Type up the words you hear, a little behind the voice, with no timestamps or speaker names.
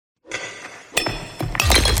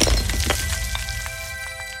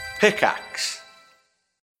Pickaxe.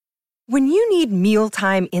 When you need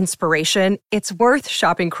mealtime inspiration, it's worth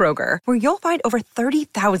shopping Kroger, where you'll find over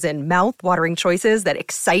 30,000 mouth-watering choices that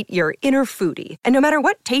excite your inner foodie. And no matter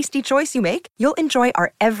what tasty choice you make, you'll enjoy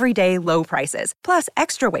our everyday low prices, plus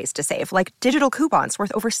extra ways to save, like digital coupons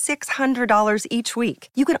worth over $600 each week.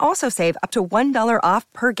 You can also save up to $1 off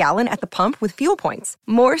per gallon at the pump with fuel points.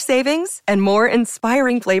 More savings and more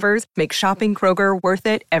inspiring flavors make shopping Kroger worth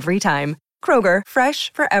it every time. Kroger,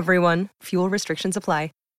 fresh for everyone. Fuel restrictions apply.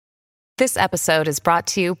 This episode is brought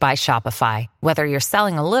to you by Shopify. Whether you're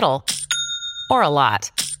selling a little or a lot,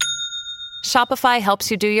 Shopify helps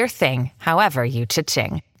you do your thing, however you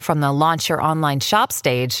cha-ching. From the launch your online shop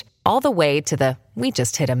stage, all the way to the we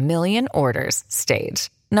just hit 1 million orders stage.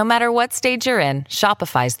 No matter what stage you're in,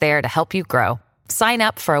 Shopify's there to help you grow. Sign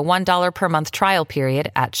up for a $1 per month trial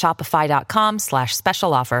period at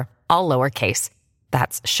shopify.com/special offer, all lowercase.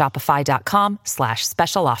 That's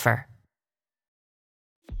shopify.com/special offer.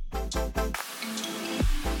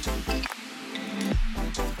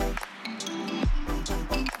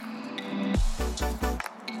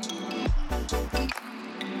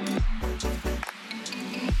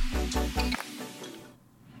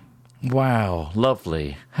 Wow,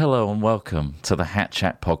 lovely. Hello and welcome to the Hat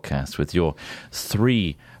Chat podcast with your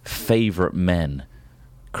 3 favourite men.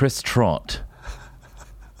 Chris Trott.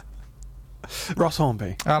 Ross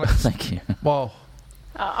Hornby. Alex. Thank you. Well,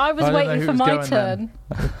 I was waiting for my turn.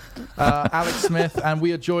 Alex Smith, and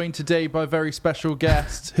we are joined today by a very special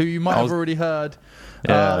guest who you might have already heard.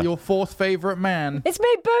 Your 4th favourite man. It's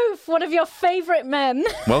me, Booth, one of your favourite men.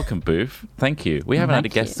 Welcome, Booth. Thank you. We haven't had a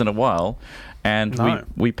guest in a while, and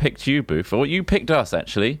we picked you, Booth. Or you picked us,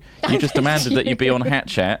 actually. You just demanded that you be on Hat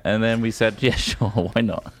Chat, and then we said, yeah, sure, why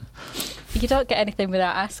not? You don't get anything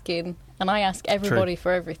without asking, and I ask everybody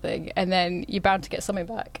for everything, and then you're bound to get something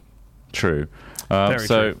back. True. Very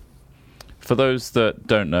so, true. For those that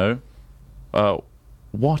don't know,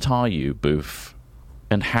 what are you, Booth,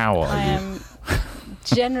 and how are you?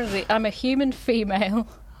 I'm a human female.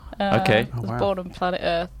 Okay. I was born on planet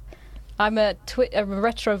Earth. I'm a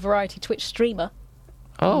retro variety Twitch streamer.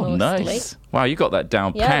 Oh, mostly. nice. Wow, you got that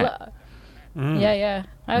down pat. Yeah.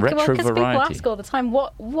 Retro Because people variety. ask all the time,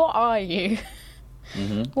 what are you?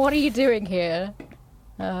 What are you doing here?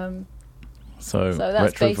 So that's retro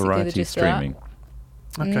basically the variety gist of that. streaming.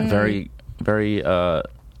 Okay. Very, very.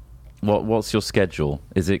 What's your schedule?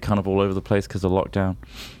 Is it kind of all over the place because of lockdown?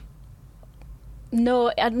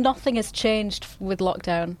 No, nothing has changed with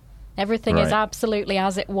lockdown. Everything is absolutely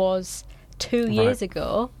as it was 2 years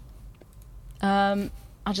ago. I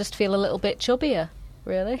just feel a little bit chubbier,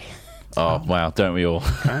 really. Oh, wow, don't we all?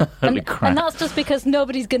 And that's just because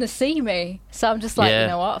nobody's going to see me. So I'm just like, you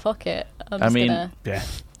know what, fuck it. I'm just gonna,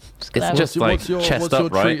 it's just like chest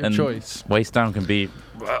up, right? And choice? Waist down can be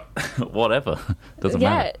whatever. Doesn't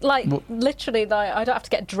matter. Yeah, like literally, I don't have to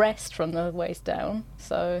get dressed from the waist down.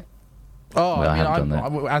 So. Oh, well, I mean,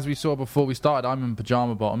 as we saw before we started, I'm in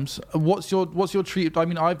pajama bottoms. What's your treat? I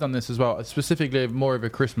mean, I've done this as well. Specifically, more over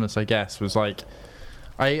Christmas, I guess. Was like,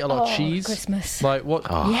 I ate a lot of cheese. Christmas. Like what?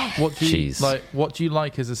 What do you cheese. like? What do you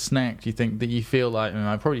like as a snack? Do you think that you feel like?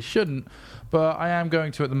 I probably shouldn't, but I am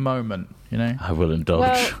going to at the moment. You know, I will indulge.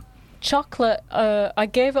 Well, chocolate. I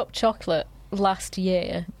gave up chocolate last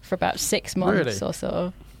year for about 6 months or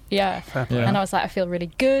so. Yeah, and I was like, I feel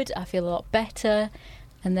really good. I feel a lot better.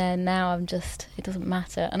 And then now I'm just, it doesn't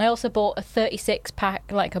matter. And I also bought a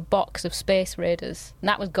 36-pack, like a box of Space Raiders. And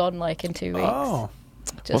that was gone like in 2 weeks. Oh.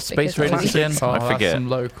 What's Space Raiders again? I forget. That's some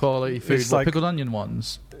low-quality food. It's like pickled onion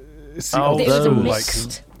ones. It was a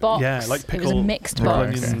mixed box. Yeah, like it was a mixed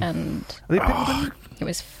box. And are they pickled onion? it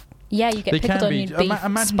was, you get pickled onion, beef,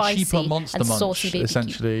 spicy, and saucy BBQ.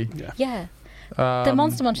 Essentially. Yeah. The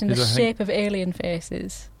Monster Munch in the shape of alien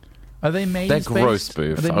faces. Are they maize? They're gross,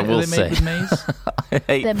 Booth. I will say. Are they made with maize? I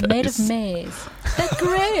hate They're those. made of maize. They're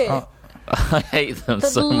great. I hate them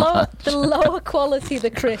so much. The lower quality the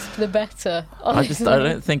crisp, the better. Honestly. I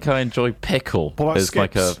don't think I enjoy pickle. What about as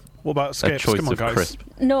like skips? What about a skips? choice Come on, of guys. crisp.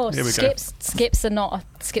 No, Here we skips are not a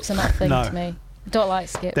thing to me. I don't like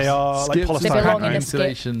skips. They are like Skips They belong in polystyrene. a skip.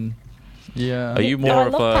 Insulation. Yeah. Are you more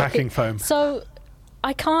of a packing foam? So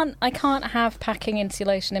I can't have packing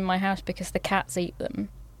insulation in my house because the cats eat them.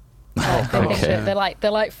 They're like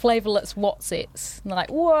flavourless Wotsits. And they're like,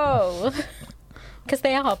 whoa, because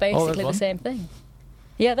they are basically the same thing.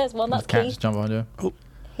 Yeah, there's one. That's cats Keith. jump on you. Oh.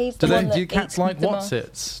 He's the one that Do your cats eats like the most.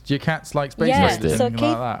 Wotsits? Do your cats like Space Yeah, Raiders? so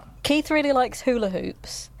Anything like that? Keith really likes hula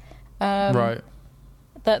hoops. Right.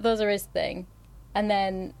 Those are his thing. And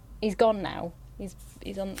then he's gone now. He's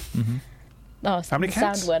on. Mm-hmm. Oh, How many the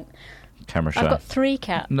cats? sound went. camera shy. I've got 3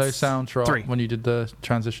 cats. No sound, Trot, 3. when you did the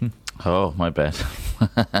transition. Oh, my bad.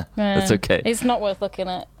 That's okay. It's not worth looking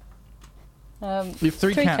at. You have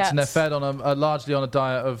 3 cats, and they're fed on largely on a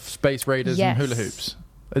diet of Space Raiders and hula hoops.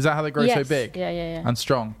 Is that how they grow so big? Yeah. And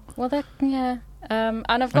strong? Well,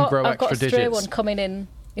 and I've got a stray one coming in.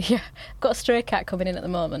 Yeah, I've got a stray cat coming in at the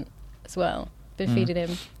moment as well. Been feeding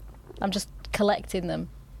him. I'm just collecting them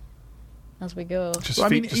as we go.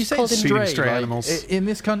 You say stray animals. In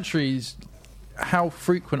this country, how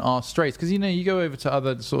frequent are strays? Because you go over to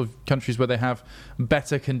other sort of countries where they have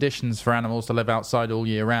better conditions for animals to live outside all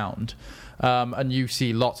year round, and you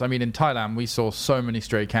see lots. I mean, in Thailand, we saw so many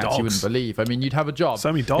stray cats you wouldn't believe. I mean, you'd have a job.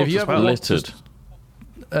 So many dogs if you as well. Littered.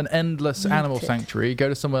 An endless animal sanctuary. Go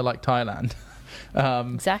to somewhere like Thailand.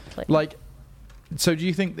 Exactly. So do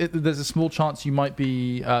you think there's a small chance you might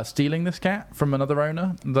be stealing this cat from another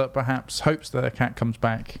owner that perhaps hopes their cat comes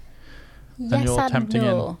back? Yes, and you're tempting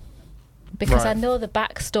in? Because I know the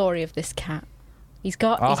backstory of this cat. He's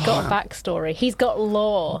got a backstory. He's got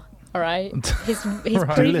lore. All right. His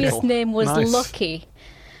previous name was Lucky,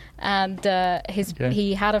 and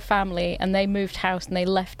he had a family, and they moved house and they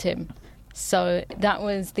left him. So that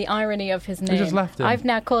was the irony of his name. You just left him. I've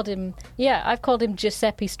now called him. Yeah, I've called him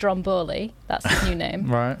Giuseppe Stromboli. That's his new name.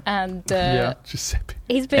 Right. And Giuseppe.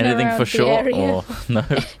 He's been anything around for the short area. or no?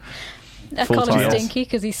 I call him Stinky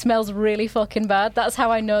because he smells really fucking bad. That's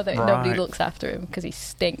how I know that nobody looks after him, because he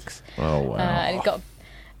stinks. Oh wow! And he's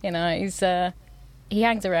got, he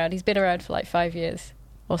hangs around. He's been around for like 5 years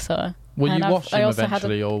or so. Will you wash him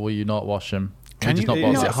eventually, or will you not wash him? Is it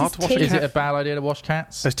hard to wash a cat? Is it a bad idea to wash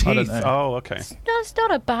cats? His teeth. Oh, okay. No, it's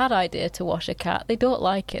not a bad idea to wash a cat. They don't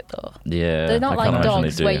like it though. Yeah, they're not like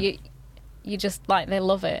dogs they where you just they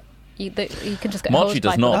love it. You can just get Mochi hosed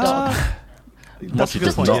does by not. the dog. That's a good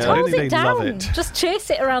Just point. I don't hose think it they love down. it. Just chase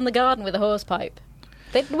it around the garden with a hose pipe.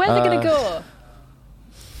 Where are they going to go?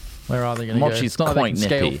 Where are they going to go? Mochi's It's not quite like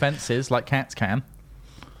scale nippy. fences like cats can.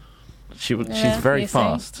 She's very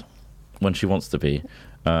fast when she wants to be,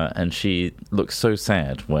 and she looks so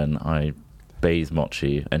sad when I bathe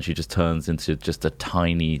Mochi, and she just turns into just a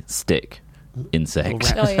tiny stick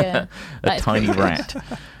insect. Oh yeah, a tiny rat.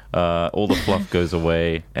 All the fluff goes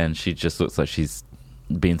away, and she just looks like she's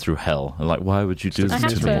been through hell. And why would you do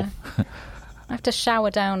this to me? I have to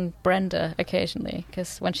shower down Brenda occasionally,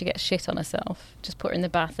 because when she gets shit on herself, just put her in the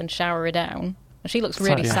bath and shower her down. And she looks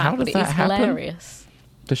really sad, but it is hilarious.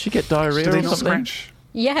 Does she get diarrhea or something?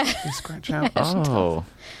 Yeah. They scratch out. Oh,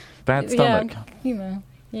 bad stomach.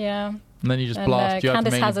 Yeah. And then you just blast. You have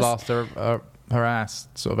to mainly blast her ass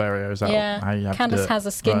sort of area. Is that how you have to do Candace it? has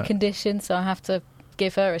a skin condition, so I have to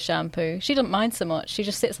give her a shampoo. She doesn't mind so much. She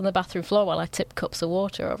just sits on the bathroom floor while I tip cups of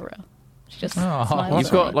water over her. She just smiles.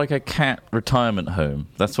 You've got like a cat retirement home.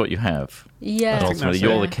 That's what you have. Yeah. And ultimately,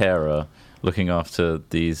 you're the carer looking after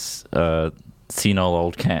these senile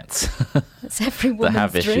old cats. It's every that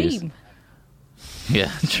have woman's issues. dream.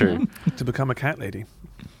 Yeah, true. To become a cat lady.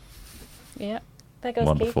 Yeah. There goes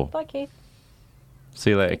Wonderful. Keith. Bye, Keith.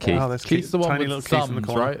 See you later, Keith. Oh, that's Keith's the one tiny with little Keith in the thumbs,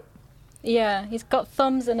 corner. right? Yeah, he's got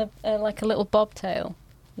thumbs and a little bobtail.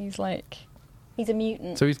 He's a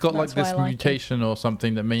mutant. So he's got That's this why I like mutation or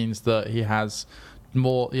something that means that he has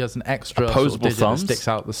an extra Opposable digit thumbs? that sticks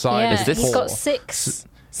out the side Yeah, of his he's paw. got six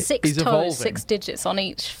he's toes, evolving. 6 digits on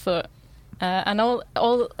each foot. And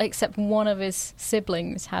all except one of his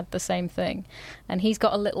siblings had the same thing. And he's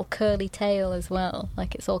got a little curly tail as well.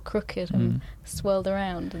 Like it's all crooked and swirled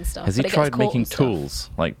around and stuff. Has he But it gets tried caught making and stuff. tools,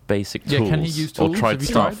 like basic tools? Can he use tools? Or tried Have to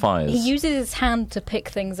you start tried? fires? He uses his hand to pick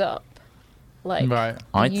things up. Right.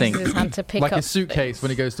 I he think- uses his hand to pick Like up a suitcase things. when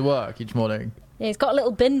he goes to work each morning. Yeah, he's got a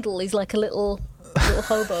little bindle. He's like a little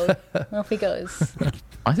hobo. Off he goes.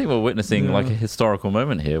 I think we're witnessing like a historical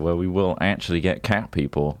moment here where we will actually get cat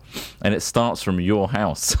people, and it starts from your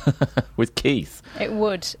house with Keith. It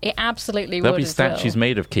would. It absolutely There'll would. be as statues well.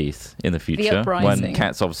 made of Keith in the future when uprising.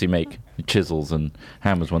 cats obviously make chisels and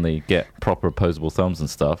hammers when they get proper opposable thumbs and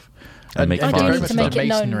stuff and make I do fires need and to stuff. make it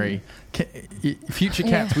known. masonry. Future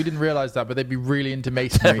cats, we didn't realise that, but they'd be really into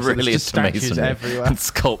masonry. They're so really there's just into statues masonry everywhere. and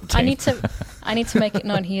sculpting. I need to make it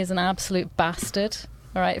known he is an absolute bastard.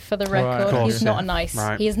 All right, for the Right, record, of course, he's not a nice.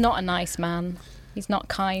 Right. He is not a nice man. He's not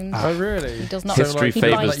kind. Oh, really? He does not. History he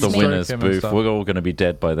favours bites the me. winners, Stroke him and Booth. stuff. We're all going to be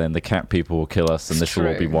dead by then. The cat people will kill us, and It's this will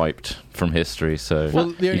all be true. wiped from history. So Well,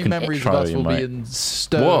 the you only can memories try of us your will might. be in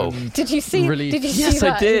stone. Whoa. Did you see? relief. Did you see Yes, I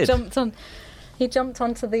that? did. He jumped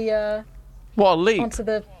onto the What a leap! onto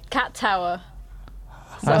the cat tower.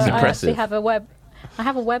 So That's I actually impressive. have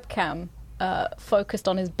a webcam focused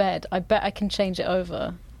on his bed. I bet I can change it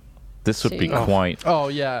over. This would be quite... Oh,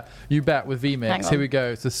 yeah. You bet with vMix. Here we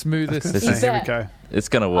go. It's the smoothest... Here we go. It's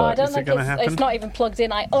going to work. Is it going to happen? It's not even plugged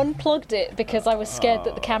in. I unplugged it because I was scared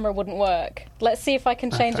that the camera wouldn't work. Let's see if I can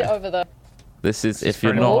change it over, though. This is, if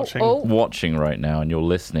you're not watching right now and you're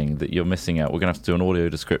listening, that you're missing out. We're going to have to do an audio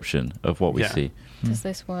description of what we see. Does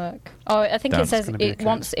this work? Oh, I think it says it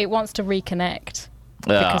wants to reconnect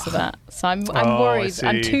because of that. So I'm worried.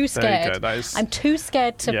 I'm too scared. I'm too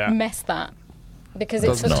scared to mess that because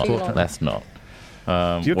it's for too long. That's not.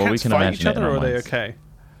 Do your cats fight each other, or are they okay?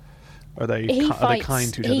 Are they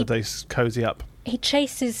kind to each other? They cozy up. He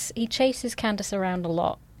chases Candace around a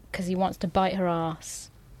lot because he wants to bite her ass.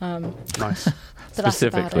 Nice.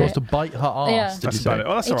 Specifically, he wants to bite her ass. Yeah. That's about it.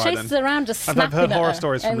 Oh, that's all right. He chases around, just snapping I've heard at horror her.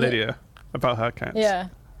 stories from Lydia about her cats. Yeah.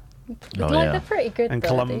 They're pretty good. And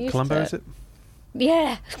Columbo, is it?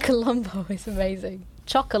 Yeah, Columbo is amazing.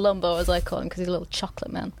 Chocolumbo, as I call him, because he's a little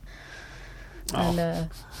chocolate man. And,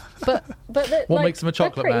 but what makes him a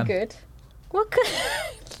chocolate man? Pretty good. What?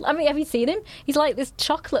 I mean, have you seen him? He's like this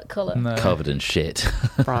chocolate colour. No. Covered in shit.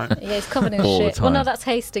 Right. Yeah, he's covered in shit. Well, no, that's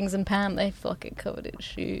Hastings and Pam. They fucking covered in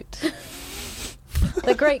shit.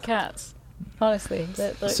 They're great cats, honestly.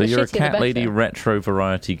 So you're a cat lady retro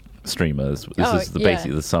variety streamer. This is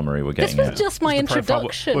basically the summary we're getting. This was just my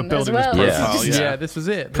introduction as well. Yeah, this was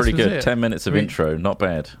it. Pretty good. 10 minutes of intro. Not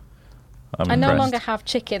bad. I no longer have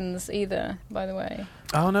chickens either, by the way.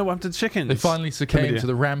 Oh no, what happened to chickens? They finally succumbed to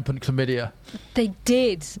the rampant chlamydia. They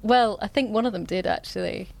did. Well, I think one of them did,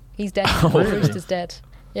 actually. He's dead. Rooster's dead.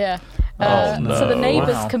 Yeah. So the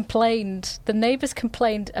neighbours complained. The neighbours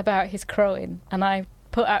complained about his crowing, and I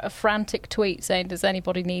put out a frantic tweet saying, "Does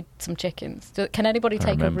anybody need some chickens? Can anybody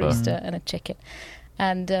take a rooster and a chicken?"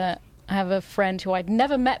 And I have a friend who I'd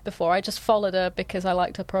never met before. I just followed her because I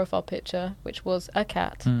liked her profile picture, which was a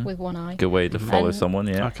cat with one eye. Good way to follow someone,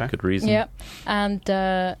 yeah. Okay. Good reason. Yeah. And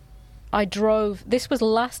I drove. This was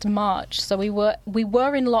last March, so we were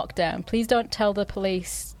in lockdown. Please don't tell the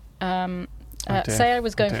police. Say I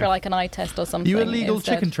was going for like an eye test or something. You illegal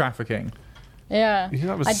chicken trafficking? Yeah.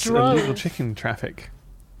 That was illegal chicken traffic.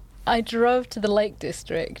 I drove to the Lake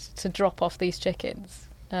District to drop off these chickens,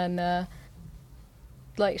 and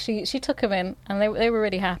she took them in, and they were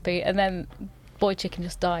really happy. And then boy chicken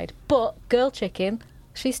just died, but girl chicken,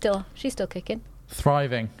 she's still kicking.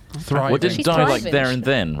 Thriving. Well, did he die like there and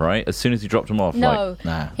then, right? As soon as you dropped him off? No,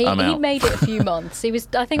 he made it a few months. He was,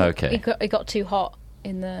 I think, he got too hot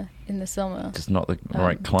in the summer. Just not the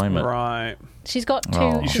right climate. Right. She's got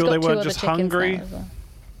two. You sure they weren't just hungry?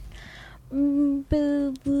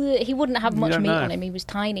 He wouldn't have much meat on him. He was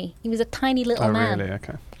tiny. He was a tiny little man. Really?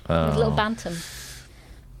 Okay. He was a little bantam.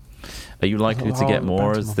 Are you likely to get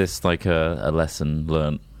more? Is this like a lesson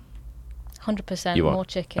learned? 100% more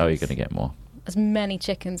chickens. Oh, you're going to get more. As many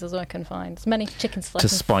chickens as I can find. As many chickens as I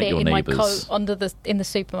can fit your in neighbours. my coat in the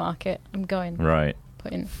supermarket. I'm going. Right.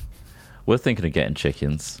 We're thinking of getting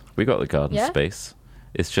chickens. We got the garden space.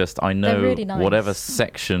 It's just I know really nice. Whatever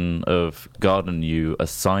section of garden you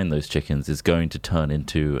assign those chickens is going to turn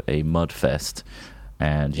into a mud fest,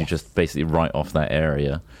 and you just basically write off that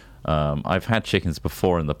area. I've had chickens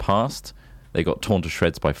before in the past. They got torn to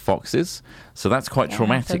shreds by foxes, so that's quite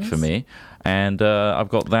traumatic for me. And I've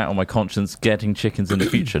got that on my conscience, getting chickens in the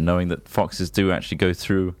future, knowing that foxes do actually go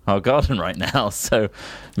through our garden right now. So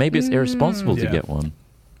maybe it's irresponsible to get one.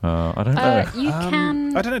 I don't know. You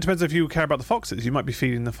can. I don't know. It depends if you care about the foxes. You might be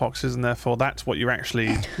feeding the foxes, and therefore that's what you're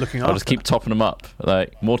actually looking after. I'll just keep topping them up,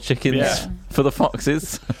 like more chickens for the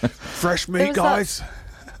foxes. Fresh meat, guys.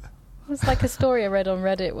 It was like a story I read on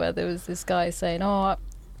Reddit where there was this guy saying, "Oh,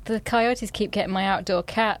 the coyotes keep getting my outdoor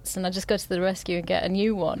cats, and I just go to the rescue and get a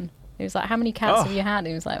new one." He was like, "How many cats have you had?"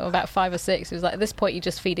 He was like, about 5 or 6. He was like, "At this point, you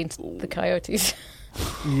just feed into the coyotes."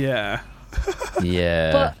 Yeah.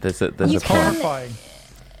 Yeah. But there's horrifying.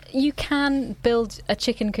 You can build a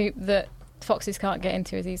chicken coop that foxes can't get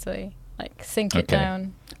into as easily. Like sink it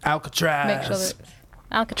down. Alcatraz. Make sure that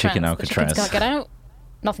Alcatraz. Chicken Alcatraz. The chickens can't get out.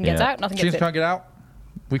 Nothing gets out. Nothing chickens gets in. Can't get out.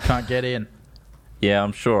 We can't get in. Yeah,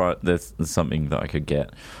 I'm sure there's something that I could get.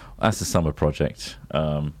 That's a summer project.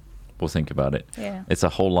 We'll think about it. Yeah. It's a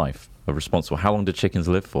whole life of responsible. How long do chickens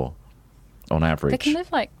live for, on average? They can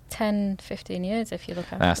live like 10, 15 years if you look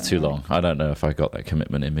at them. That's too long. I don't know if I got that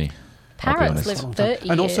commitment in me. Parrots live 30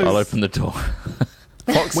 and also, years. I'll open the door.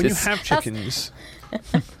 Foxes. When you have chickens,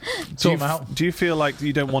 do you feel like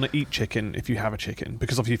you don't want to eat chicken if you have a chicken?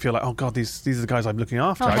 Because obviously you feel like, oh God, these are the guys I'm looking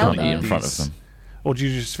after. I can't eat in front of them. Or do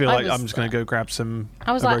you just feel like I'm just going to go grab some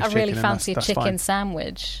I was like, I really fancy that's a chicken fine.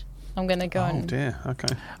 sandwich. I'm going to go Oh dear,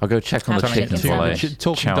 okay. I'll go check on the chickens while I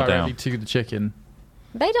talking chow directly down. to the chicken.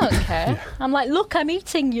 They don't care. I'm like, look, I'm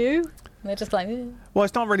eating you. They're just like... Well,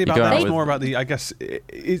 it's not really about that. It's more about the... I guess,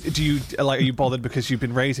 do you are you bothered because you've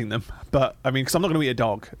been raising them? But, I mean, because I'm not going to eat a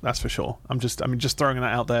dog, that's for sure. I'm just throwing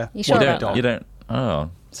that out there. You sure about that? You don't...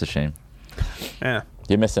 Oh, it's a shame. Yeah.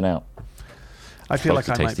 You're missing out. I feel like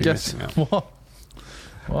I might be missing out.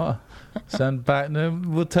 What? Send back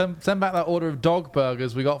send back that order of dog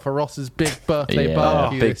burgers we got for Ross's big birthday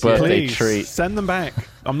barbecue. Big birthday Please, treat. Send them back.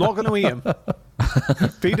 I'm not going to eat them.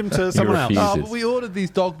 Feed them to someone else. Oh, but we ordered these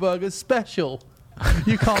dog burgers special.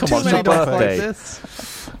 You can't Come on, many dogs like birthday.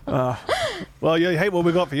 this. Well, you hate what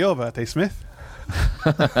we got for your birthday, Smith.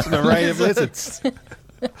 It's an array of lizards.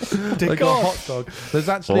 They got a hot dog. There's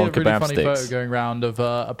actually a really funny sticks. photo going around of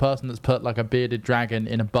a person that's put like a bearded dragon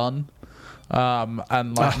in a bun,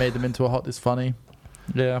 and like made them into a hot. It's funny.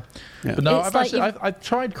 Yeah. But no, I've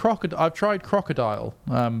tried crocodile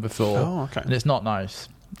before. Oh, okay. And it's not nice.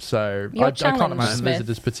 So I can't imagine lizard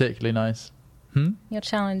is particularly nice. Your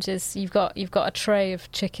challenge is you've got a tray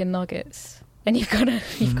of chicken nuggets, and you've got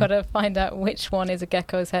to find out which one is a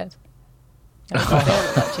gecko's head. And they all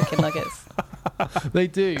look like chicken nuggets. They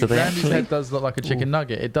do. Randy's head does look like a chicken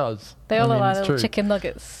nugget. It does. They all look like little chicken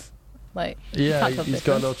nuggets. Like he's got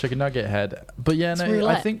a little chicken nugget head. But yeah,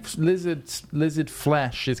 I think lizard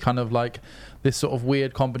flesh is kind of like this sort of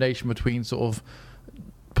weird combination between sort of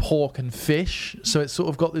pork and fish. So it's sort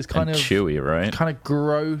of got this kind of chewy, right? Kind of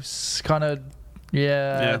gross, kind of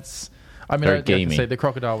It's. I mean, I can say the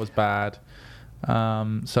crocodile was bad.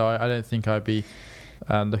 So I don't think I'd be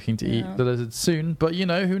looking to eat the lizard soon. But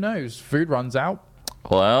who knows? Food runs out.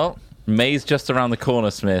 Well, May's just around the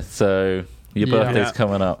corner, Smith. So your birthday's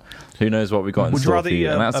coming up. Who knows what we got in store for you?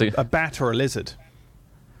 Would you rather eat a bat or a lizard?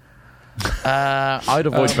 I'd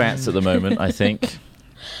avoid bats at the moment, I think.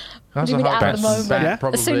 What do you mean at the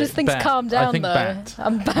moment? As soon as things calm down, though,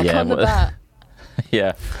 I'm back on the bat.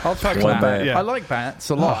 Yeah. I'll try one bat. Yeah. I like bats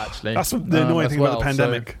a lot, actually. That's the annoying thing about the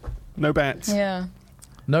pandemic. So no bats. Yeah.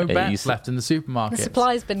 No bats left in the supermarket. The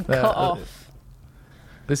supply's been cut off.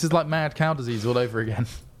 This is like mad cow disease all over again.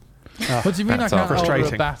 What do you mean I can't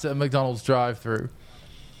order a bat at a McDonald's drive-thru?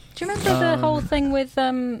 Do you remember the whole thing with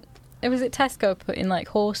was it Tesco putting like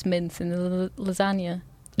horse mince in the lasagna?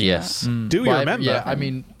 Yes. Do you remember? Yeah, I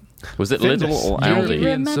mean, was it Lidl or Aldi?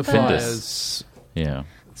 European suppliers. Yeah.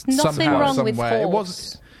 There's nothing wrong with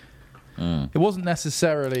horse. It wasn't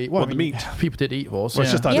necessarily... Well, the meat. People did eat horse. Well,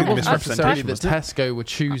 it's just, I think, it wasn't necessarily that Tesco were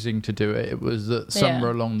choosing to do it. It was that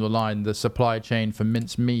somewhere along the line, the supply chain for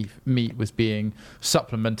minced meat was being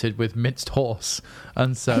supplemented with minced horse.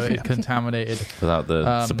 And so it contaminated... Without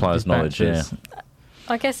the supplier's knowledge,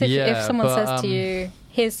 I guess if someone says to you,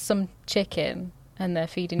 here's some chicken, and they're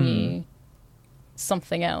feeding you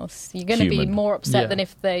something else, you're going to be more upset than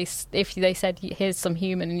if they said, here's some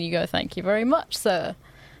human, and you go, thank you very much, sir.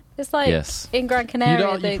 It's like in Gran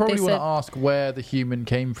Canaria. You probably want to ask where the human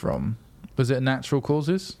came from. Was it natural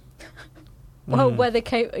causes? Well, where they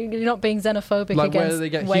came. You're not being xenophobic like against where they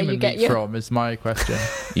get where human you get meat from is my question.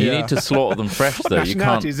 You need to slaughter them fresh, though. You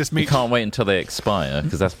can't wait until they expire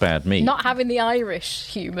because that's bad meat. Not having the Irish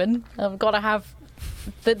human. I've got to have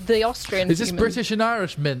the Austrian. Is this British and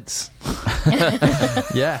Irish mince?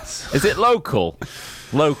 Yes. Is it local?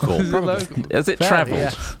 Local. Has it travelled?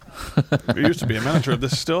 Yes. I used to be a manager of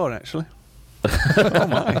this store, actually. Oh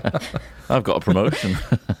my! I've got a promotion.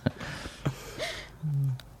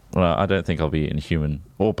 Well, I don't think I'll be eating human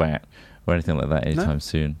or bat or anything like that anytime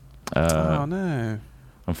soon. Oh no!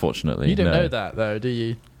 Unfortunately, you don't know that though, do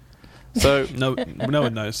you? So no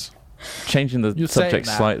one knows. Changing the subject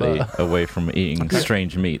slightly away from eating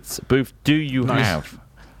strange meats. Booth, do you have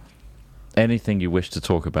anything you wish to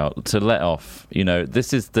talk about to let off?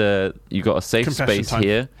 This is you got a safe space time.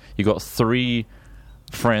 Here. You got 3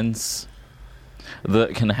 friends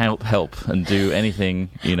that can help and do anything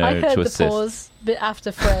I heard to the assist. pause bit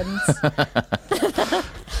after friends.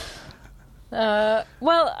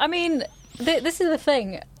 Well, I mean, this is the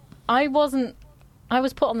thing. I was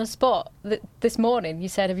put on the spot this morning. You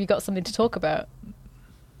said, "Have you got something to talk about?"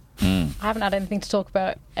 I haven't had anything to talk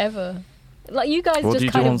about ever. Like you guys just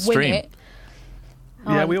kind of wing it.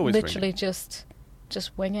 Yeah, we always literally just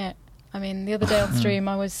wing it. I mean, the other day on stream,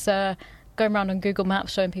 I was going around on Google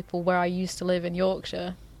Maps showing people where I used to live in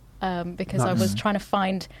Yorkshire because I was trying to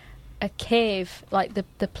find a cave, like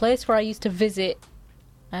the place where I used to visit,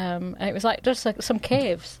 and it was like just like some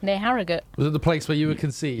caves near Harrogate. Was it the place where you were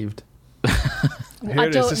conceived? I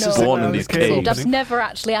don't know. Born in these caves. I've never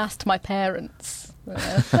actually asked my parents.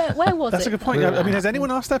 Where was it? That's a good point. I mean, has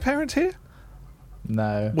anyone asked their parents here?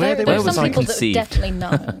 No. There were some people that definitely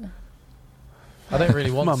know. I don't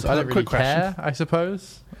really want to. I don't really care, I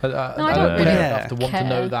suppose. I don't really know enough to want to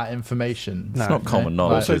know that information. It's not common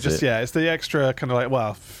knowledge. Also, it's the extra kind of like,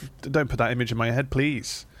 well, don't put that image in my head,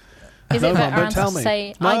 please. Is it better answer to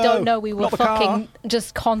say, I don't know, we were fucking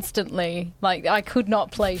just constantly, like, I could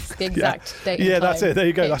not place the exact date and time. That's it. There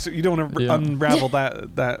you go. You don't want to unravel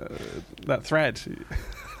that thread.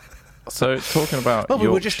 So, talking about we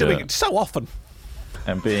were just doing it so often.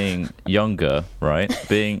 And being younger, right?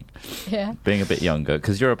 Being a bit younger,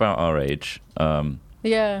 because you're about our age.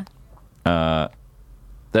 Yeah. I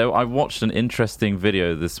watched an interesting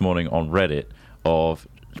video this morning on Reddit of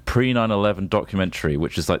pre-9/11 documentary,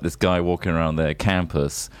 which is like this guy walking around their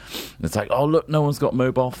campus. It's like, oh look, no one's got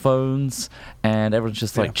mobile phones, and everyone's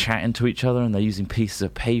just like chatting to each other, and they're using pieces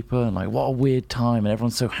of paper, and like, what a weird time, and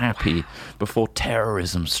everyone's so happy before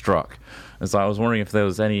terrorism struck. And so I was wondering if there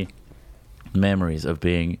was any memories of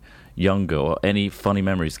being younger, or any funny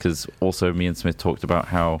memories, because also me and Smith talked about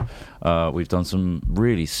how we've done some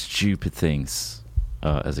really stupid things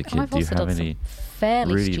as a kid. I've Do you have any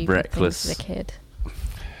fairly really stupid reckless things as a kid?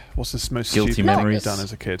 What's the most guilty stupid memories thing you've done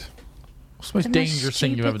as a kid? What's the most dangerous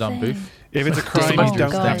thing you've ever done, Booth? If it's a crime, you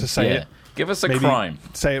don't have to say it. Give us a Maybe crime.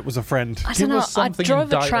 Say it was a friend. I don't know. I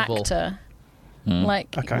drove a tractor.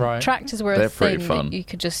 Tractors were a thing that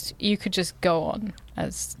you could just go on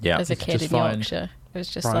as a kid in Yorkshire. It was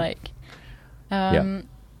just like, I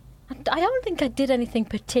don't think I did anything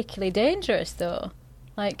particularly dangerous though.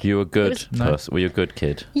 Like, you were good person. Were you a good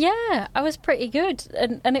kid? Yeah, I was pretty good,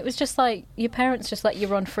 and it was just like your parents just let you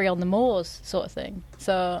run free on the moors, sort of thing.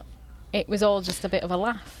 So it was all just a bit of a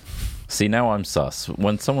laugh. See, now I'm sus.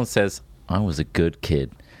 When someone says I was a good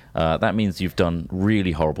kid, that means you've done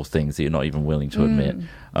really horrible things that you're not even willing to admit.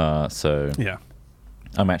 So yeah,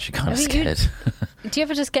 I'm actually kind of scared. Do you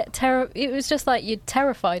ever just get It was just like you're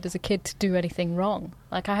terrified as a kid to do anything wrong.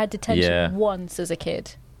 Like I had detention once as a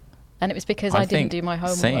kid, and it was because I didn't do my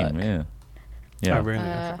homework. Same, yeah. Oh, really?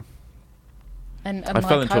 And I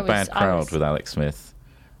fell into a bad crowd with Alex Smith,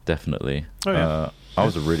 definitely. Oh, yeah. I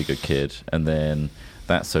was a really good kid, and then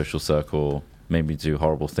that social circle made me do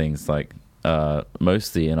horrible things, like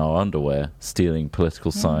mostly in our underwear, stealing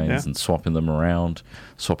political signs and swapping them around,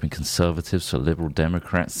 swapping conservatives for liberal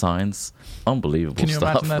Democrat signs. Unbelievable stuff. Can you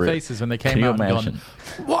imagine their faces when they came out and gone,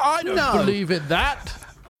 well, I don't believe in that.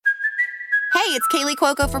 Hey, it's Kaylee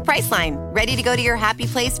Cuoco for Priceline. Ready to go to your happy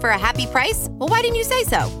place for a happy price? Well, why didn't you say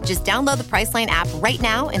so? Just download the Priceline app right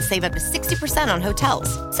now and save up to 60% on hotels.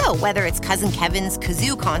 So whether it's Cousin Kevin's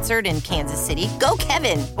Kazoo Concert in Kansas City, go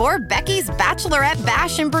Kevin, or Becky's Bachelorette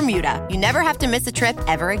Bash in Bermuda, you never have to miss a trip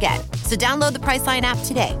ever again. So download the Priceline app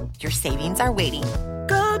today. Your savings are waiting.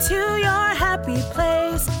 Go to your happy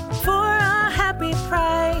place for a happy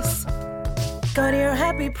price. Go to your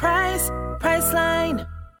happy price, Priceline.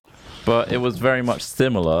 But it was very much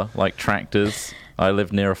similar, like tractors. I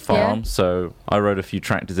lived near a farm, so I rode a few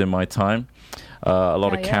tractors in my time. A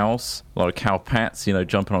lot of cows, a lot of cow pats,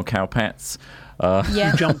 jumping on cow pats.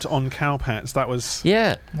 You jumped on cow pats. That was...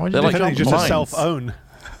 Yeah. They're like just a self-own.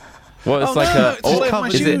 Well,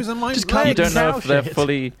 it's you don't know if they're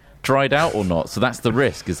fully dried out or not, so that's the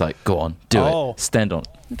risk. It's like, go on, do it. Stand on.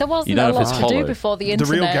 There wasn't a lot to do before the internet.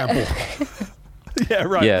 The real gamble. Yeah,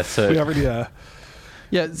 right. Yeah, so... We already...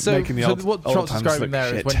 so what Trot's describing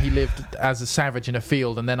there is when he lived as a savage in a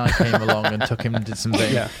field, and then I came along and took him and did some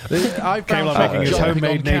things. I found making his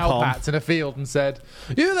homemade cow pats in a field and said,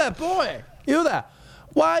 "You there, boy? You there?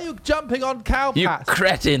 Why are you jumping on cow pats? You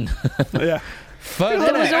cretin!" Yeah. There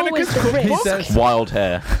was always the risk. Wild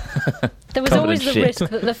hair. There was always the risk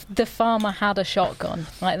that the farmer had a shotgun.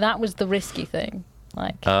 Like that was the risky thing.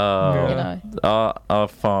 Like, our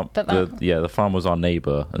farm, the farm was our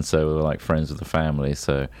neighbour, and so we were like friends with the family.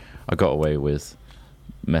 So I got away with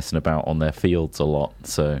messing about on their fields a lot.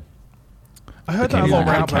 So I heard that a lot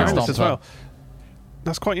around parents as well.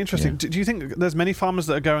 That's quite interesting. Yeah. Do you think there's many farmers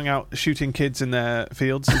that are going out shooting kids in their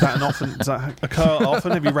fields? Does that occur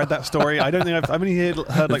often? Have you read that story? I don't think I've only heard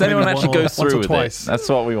like Does anyone actually go through with twice. It? That's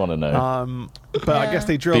what we want to know. But I guess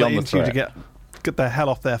they drill it into you to get the hell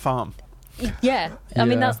off their farm. Yeah, I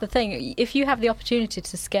mean that's the thing. If you have the opportunity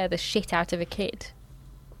to scare the shit out of a kid,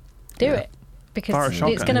 do it, because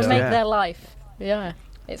it's going to make their life. Yeah,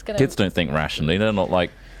 it's going to. Kids don't think rationally. They're not like,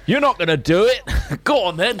 you're not going to do it. Go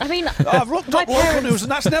on then. I mean, I've looked up local news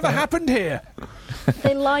and that's never happened here.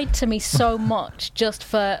 They lied to me so much just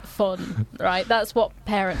for fun, right? That's what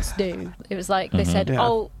parents do. It was like they said,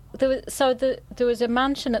 there was a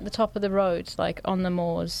mansion at the top of the road, like on the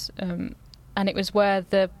moors, and it was where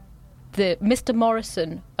the Mr.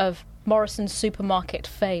 Morrison of Morrison's supermarket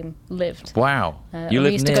fame lived. Wow. You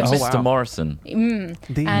live near Mr. Morrison.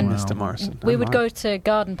 The Mr. Morrison. We would go to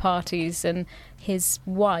garden parties, and his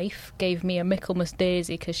wife gave me a Michaelmas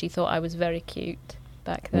daisy because she thought I was very cute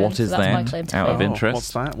back then. What is that's my that, claim to out fame. of interest?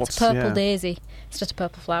 What's that? It's a purple daisy. It's just a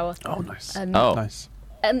purple flower. Oh, nice. Nice.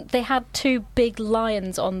 And they had 2 big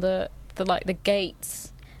lions on the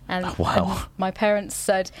gates. And, and my parents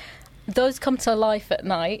said, those come to life at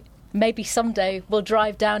night. Maybe someday we'll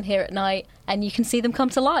drive down here at night and you can see them come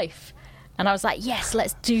to life. And I was like, yes,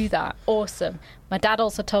 let's do that. Awesome. My dad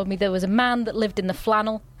also told me there was a man that lived in the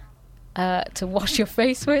flannel to wash your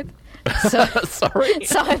face with. So, sorry.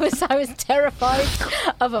 So I was terrified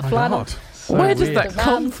of a flannel. So where does that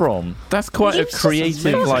come from? That's quite a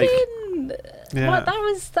creative, Yeah. That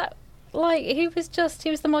was that. Like he was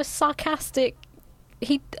the most sarcastic.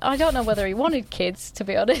 I don't know whether he wanted kids, to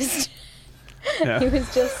be honest. Yeah. He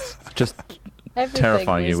was just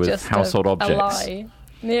terrifying you with household objects. A lie.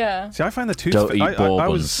 Yeah. See, I find the tooth. Don't eat bourbons. I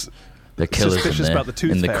was the killers suspicious about the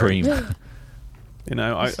tooth in the fairy. cream. You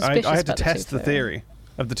know, I had to test the theory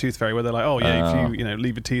of the tooth fairy, where they're like, oh yeah, if you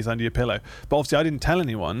leave your teeth under your pillow. But obviously, I didn't tell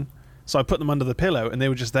anyone, so I put them under the pillow, and they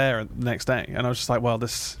were just there the next day, and I was just like, well,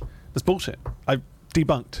 this bullshit. I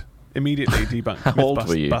debunked immediately. Debunked. How old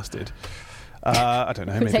were you? Busted. I don't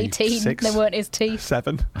know. He was maybe 18. 6. They weren't his teeth.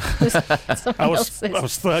 7. I was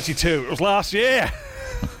 32. It was last year.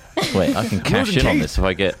 Wait, I can cash in on this if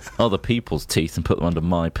I get other people's teeth and put them under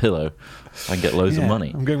my pillow. I can get loads of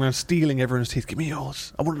money. I'm going around stealing everyone's teeth. Give me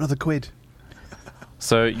yours. I want another quid.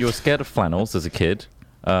 So you were scared of flannels as a kid.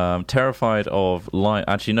 Terrified of lions.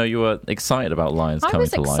 Actually, no, you were excited about lions coming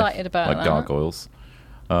to life. I was excited about like that. Gargoyles.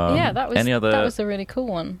 Yeah, that was a really cool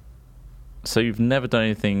one. So you've never done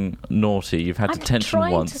anything naughty. You've had detention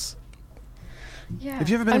once. Yeah. Have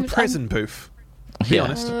you ever been in prison, Poof? Be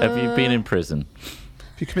honest. Have you been in prison?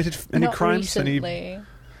 Have you committed any crimes? Recently. Any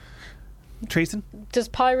treason? Does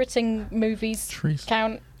pirating movies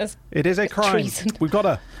count as It is a crime. Treason? We've got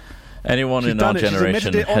to. Anyone in our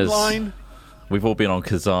generation has. Online. We've all been on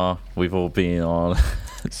Kazaa. We've all been on.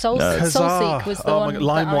 Soulseek was the one that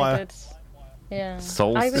I did. Yeah.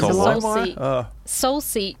 Soulseek.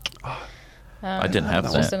 Soulseek. I didn't have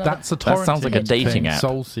that. That's a that sounds like a dating app.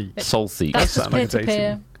 Soulseek. Soulseek. That's just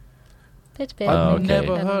peer-to-peer. I've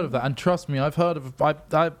never heard of that, and trust me, I've heard of.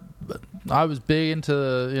 I was big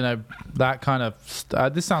into that kind of.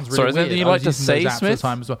 This sounds really weird. Anything you'd like to say, Smith?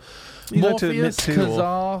 Time as well. Morpheus,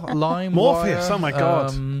 Kazaa, LimeWire, Morpheus. Oh my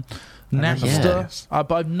god. Napster.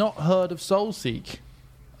 But I've not heard of Soulseek.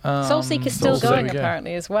 Soulseek is still going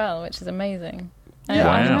apparently as well, which is amazing. Yeah,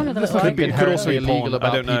 I remember that it could also be illegal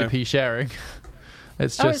about P2P sharing.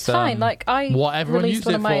 It's just it's fine. Like I what everyone released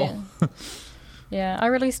used one it of my. Yeah, I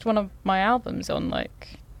released one of my albums on I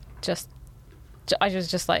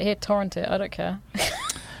was just like, here, torrent it. I don't care.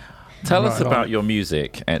 Tell us about your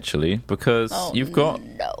music, actually, because you've got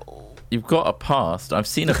a past. I've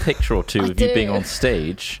seen a picture or two of you being on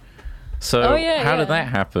stage. So how did that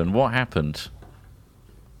happen? What happened?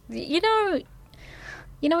 You know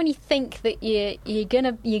when you think that you're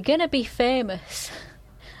gonna be famous,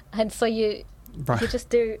 and so you just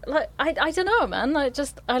do like I don't know, man.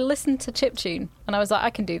 I listened to chiptune and I was like, I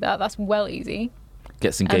can do that. That's well easy.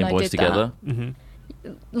 Get some Game Boys together.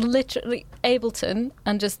 Literally Ableton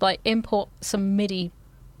and just like import some MIDI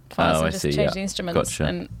files and just change the instruments. Gotcha.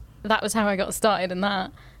 And that was how I got started in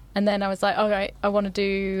that. And then I was like, all right, I want to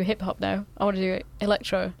do hip hop now. I want to do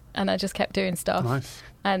electro, and I just kept doing stuff. Nice.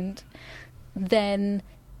 And then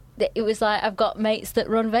it was like I've got mates that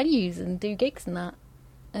run venues and do gigs and that.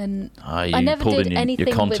 And I never did anything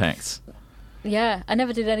your contacts. I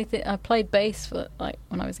never did anything. I played bass for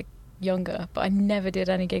when I was younger, but I never did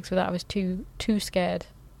any gigs with that. I was too scared,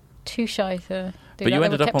 too shy to do that. But you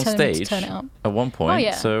ended up on stage at one point. Oh,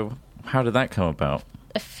 yeah. So how did that come about?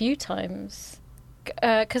 A few times,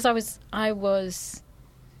 because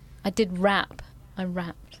I did rap. I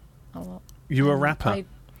rapped a lot. You were a rapper.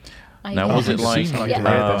 Now was it like?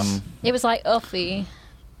 It was like Uffy.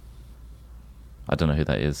 I don't know who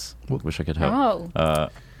that is. Wish I could help.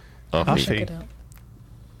 Uffy.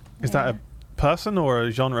 Is that a person or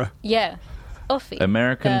a genre? Yeah, Uffy.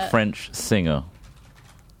 American French singer.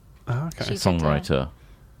 Oh, okay. Songwriter.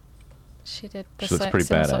 She did. She looks pretty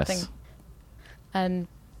badass. Something. And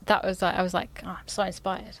that was like, I was like, I'm so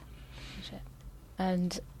inspired.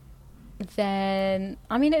 And then,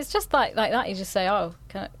 I mean, it's just like that. You just say, oh,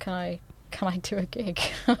 can I do a gig?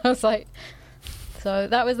 I was like, so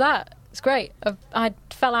that was that. It's great. I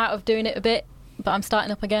fell out of doing it a bit, but I'm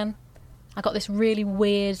starting up again. I got this really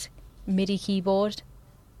weird MIDI keyboard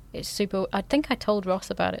It's super. I think I told Ross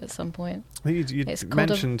about it at some point. You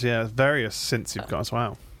mentioned various synths you've got as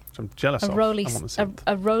well. Which I'm jealous of.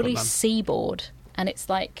 A Rolly Seaboard, and it's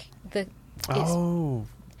like the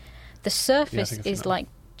surface is like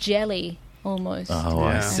jelly almost. Oh,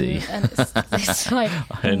 I see. And it's like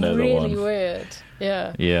really weird.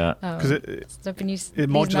 Yeah. Yeah. Because it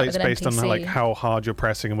modulates based on like how hard you're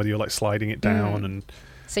pressing and whether you're like sliding it down and.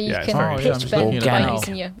 So you can pitch bend by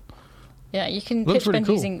using your. Yeah, you can pitch bend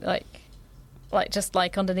using like just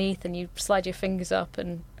like underneath, and you slide your fingers up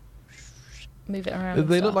and move it around.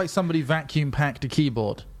 They look like somebody vacuum packed a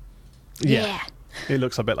keyboard. Yeah. It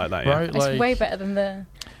looks a bit like that. Yeah, right? It's way better than the.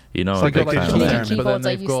 You know, so they've got but then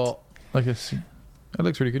they've got like a. It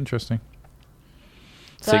looks really interesting.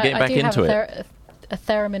 So getting back into it. A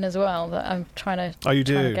theremin as well that I'm trying to. Oh, you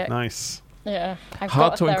do? Nice. Yeah.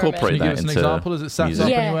 Hard to incorporate that into. Can you give us an example? Is it set up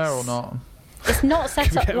anywhere or not? It's not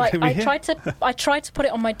set up like I tried to put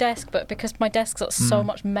it on my desk, but because my desk's got so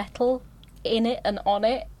much metal in it and on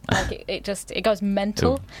it, like it goes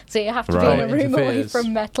mental. So you have to be in a room away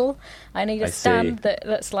from metal. I need a stand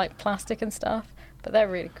that's like plastic and stuff. But they're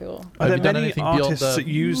really cool. Are there many artists that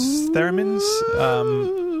use theremins?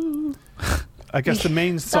 I guess the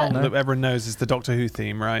main song that everyone knows is the Doctor Who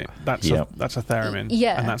theme, right? That's a theremin.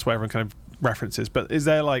 Yeah. And that's what everyone kind of references. But is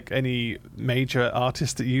there like any major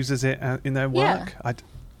artist that uses it in their work? Yeah.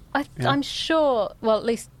 I'm sure, well, at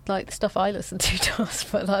least like the stuff I listen to does,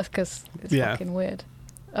 but that's because it's fucking weird.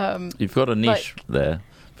 You've got a niche there,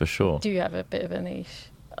 for sure. Do you have a bit of a niche?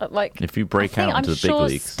 If you break out into the big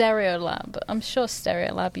leagues. I'm sure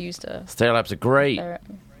Stereolab used a... Stereolabs are great. I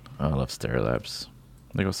love Stereolabs.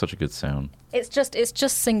 They got such a good sound. It's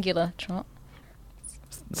just singular, Trot.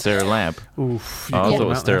 Stereolab. Oof. I thought it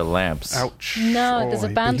was Stereolabs. Ouch. No, there's a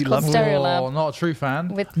band called Stereolab. Oh, not a true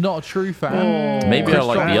fan. Not a true fan. Maybe I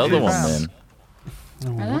like the other one then. I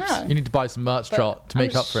don't know. You need to buy some merch, Trot, to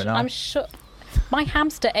make up for it now. I'm sure. My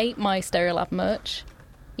hamster ate my Stereolab merch.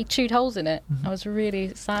 He chewed holes in it. I was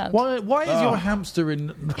really sad. Why is your hamster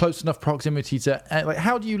in close enough proximity to... like,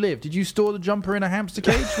 how do you live? Did you store the jumper in a hamster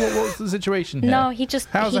cage? What was the situation here? No, he just...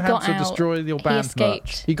 How's a hamster destroy your band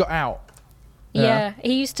merch? He got out. Yeah,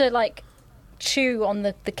 he used to, like, chew on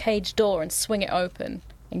the cage door and swing it open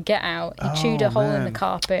and get out. He chewed a hole in the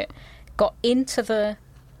carpet, got into the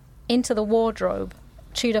wardrobe,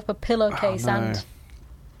 chewed up a pillowcase and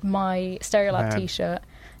my Stereolab T-shirt,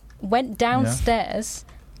 went downstairs...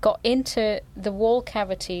 got into the wall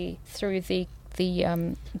cavity through the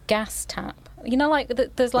gas tap. You know, like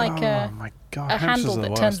there's like a handle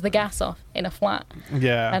that turns the gas off in a flat.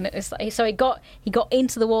 Yeah. And it's like, so he got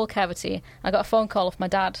into the wall cavity. I got a phone call off my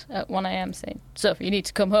dad at 1 a.m. saying, "Sophie, you need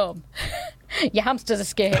to come home. Your hamster's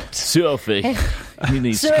escaped." Sophie, you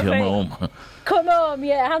need to come home. Come home,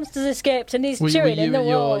 hamster's escaped and he's chewing in the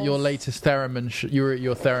walls. Your latest theremin. You were at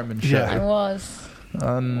your theremin show. I was.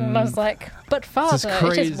 And I was like, "But father, it's this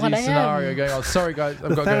crazy it is 1 a.m. scenario going on. Sorry, guys,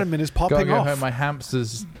 I've got to go home. My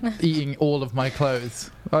hamster's eating all of my clothes.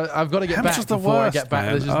 I've got to get back before I get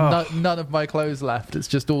back. There's just none of my clothes left. It's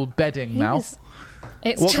just all bedding now.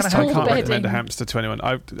 It's just all bedding. I can't recommend a hamster to anyone.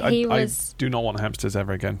 I do not want hamsters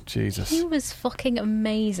ever again. Jesus. He was fucking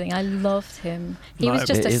amazing. I loved him. He was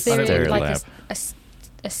just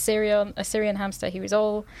a Syrian hamster. He was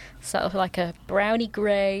all sort of like a browny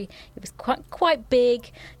grey. He was quite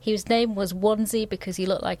big. His name was Onesie because he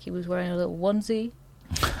looked like he was wearing a little onesie.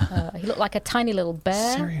 He looked like a tiny little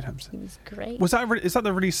bear. Syrian hamster. He was great. Is that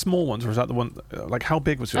the really small ones, or is that the one? Like, how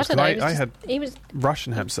big was yours? I had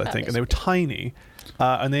Russian hamsters, I think, and they were tiny.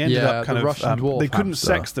 And they ended up kind of... they couldn't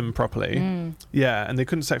sex them properly. Yeah, and they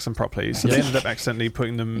couldn't sex them properly, so they ended up accidentally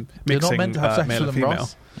putting them, mixing male and female.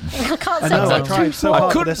 I can't sex them. I tried so hard.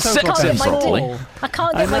 I couldn't sex them properly. I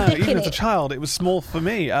can't get my dick in it. Even as a child, it was small for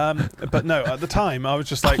me. But no, at the time, I was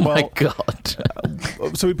just like, my God.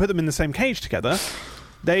 So we put them in the same cage together.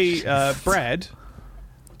 They bred,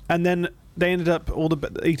 and then they ended up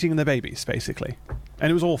eating their babies, basically. And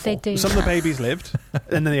it was awful. Some of the babies lived,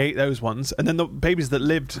 and then they ate those ones. And then the babies that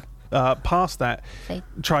lived past that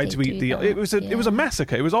tried to eat the... It was a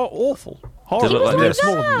massacre. It was awful. Horrible. He was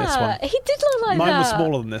smaller than this one. He did look like Mine was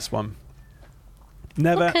smaller than this one.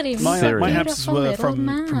 Never. Look at him. My hamsters were from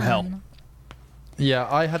hell. Yeah,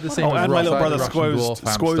 I had the same as and Ross. my little brother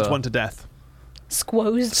squozed one to death.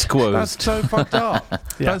 Squozed. That's so fucked up.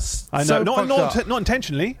 Yeah. I know. Not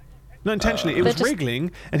intentionally. Not intentionally. It was wriggling,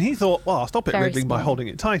 and he thought, "Well, I'll stop it wriggling by holding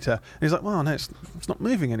it tighter." And he's like, "Well, no, it's not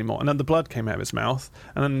moving anymore." And then the blood came out of its mouth,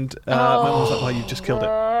 and my mum was like, "Well, you've just killed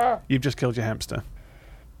it. You've just killed your hamster."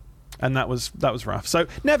 And that was rough. So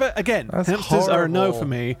never again. That's hamsters horrible. are a no for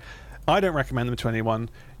me. I don't recommend them to anyone.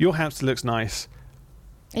 Your hamster looks nice.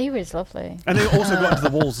 He was lovely. And they also got into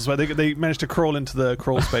the walls as well. They managed to crawl into the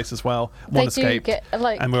crawl space as well. One escaped.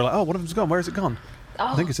 And we were like, oh, one of them's gone. Where has it gone?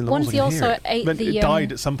 I think it's in the walls. He also ate it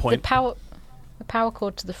died at some point. The power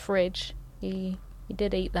cord to the fridge. He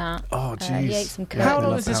did eat that. Oh, jeez. He ate some curtains. How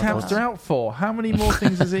long is this hamster out for? How many more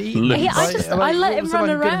things has he eaten? I let him run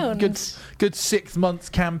around. Good 6 months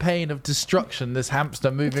campaign of destruction, this hamster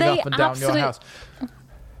moving up and down your house.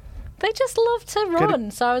 They just love to run.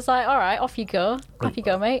 So I was like, all right, off you go. Off you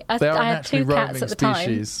go, mate. I had 2 cats at the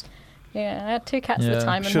time. Yeah, I had 2 cats at the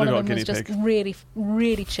time, and one of them was just really,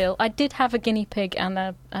 really chill. I did have a guinea pig and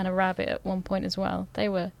a rabbit at one point as well. They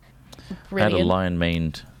were brilliant. I had a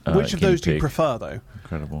lion-maned Which of those do you prefer, though?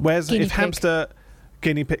 Incredible. Whereas if hamster,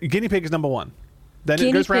 guinea pig is number 1. Then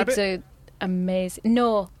it goes rabbit? Guinea pigs are amazing.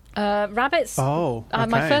 No, rabbits. Oh, okay.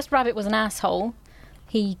 My first rabbit was an asshole.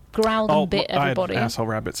 He growled and bit everybody. I had asshole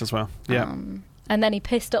rabbits as well. Yeah. And then he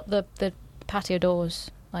pissed up the patio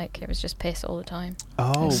doors. Like, it was just piss all the time.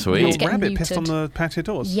 Oh, sweet. Your rabbit pissed on the patio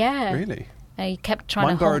doors? Yeah. Really? And he kept trying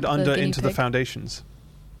Mine to burrowed under into the foundations.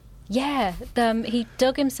 Yeah. He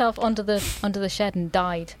dug himself under the shed and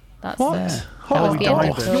died. That's what? That was the end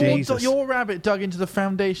of the story. Your rabbit dug into the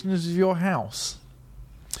foundations of your house?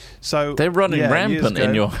 So they're running rampant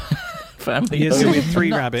in your family. Yes, we had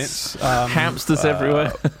 3 rabbits. Hamsters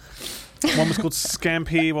everywhere. One was called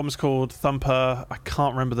Scampy, one was called Thumper. I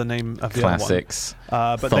can't remember the name of the Classics.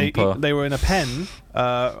 other one. But they were in a pen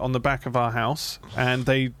on the back of our house, and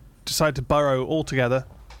they decided to burrow all together.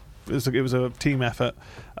 It was a team effort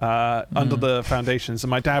under the foundations,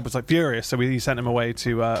 and my dad was like furious, so he sent him away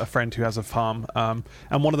to a friend who has a farm, and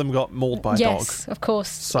one of them got mauled by a dog. Yes, of course.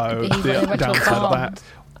 So the downside of that.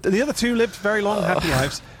 The other 2 lived very long, happy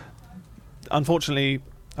lives. Unfortunately,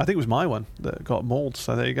 I think it was my one that got mauled,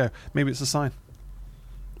 so there you go. Maybe it's a sign.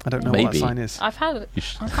 I don't know what that sign is. I've had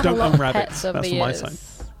don't a lot own of rabbits. pets over That's the my years. sign.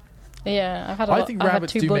 Yeah, I've had a lot. I think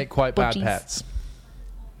rabbits do make quite bad pets.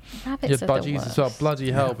 Rabbits are budgies the worst. as well.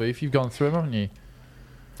 Bloody hell, Booth. You've gone through them, haven't you?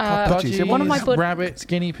 Budgies. One of my rabbits,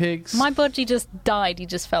 guinea pigs. My budgie just died. He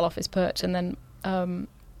just fell off his perch, and then my Did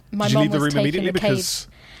you mum leave the was room taking immediately the cage.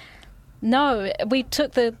 No, we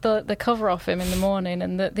took the cover off him in the morning,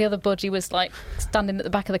 and the other budgie was like standing at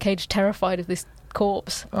the back of the cage, terrified of this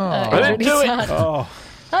corpse. I didn't do it.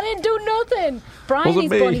 I didn't do nothing. Bryony's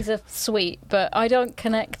bunnies are sweet, but I don't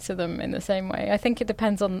connect to them in the same way. I think it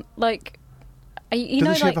depends on Doesn't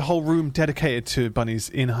she have a whole room dedicated to bunnies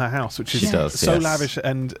in her house, which is so lavish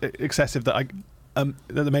and excessive that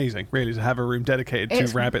that's amazing, really, to have a room dedicated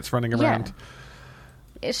to rabbits running around.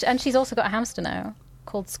 And she's also got a hamster now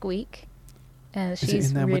called Squeak.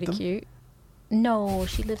 She's really cute. No,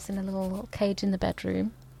 she lives in a little cage in the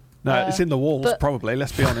bedroom. No, it's in the walls, probably,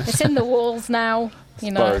 let's be honest. It's in the walls now.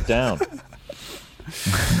 Burrowed down.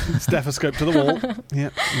 Stethoscope to the wall.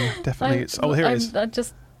 Yeah, definitely. Here it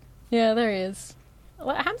is. There he is.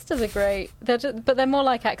 Like, hamsters are great. But they're more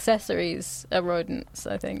like accessories of rodents,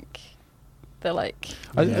 I think. They're like, you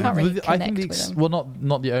can't really connect with them. Well,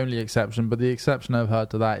 not the only exception, but the exception I've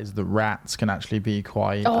heard to that is that rats can actually be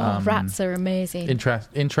quite... rats are amazing.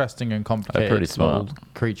 Interesting and complicated. They're pretty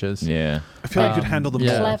smart creatures. Yeah. I feel like you could handle them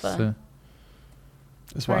clever. So,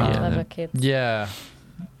 as well. Very clever kids. Yeah.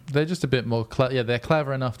 They're just a bit more... they're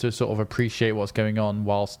clever enough to sort of appreciate what's going on,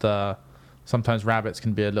 whilst sometimes rabbits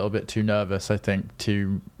can be a little bit too nervous, I think,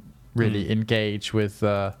 to really engage with...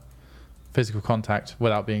 physical contact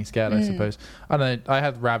without being scared, I suppose. And I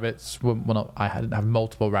had rabbits. I didn't have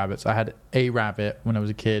multiple rabbits. I had a rabbit when I was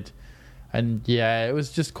a kid, and it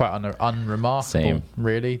was just quite unremarkable,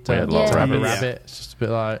 really. To have a rabbit, it's just a bit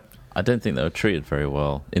like. I don't think they were treated very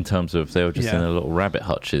well in terms of they were just in their little rabbit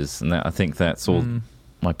hutches, and I think that's all.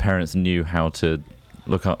 My parents knew how to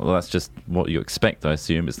look up. Well, that's just what you expect, I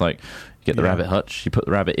assume. It's like you get the rabbit hutch, you put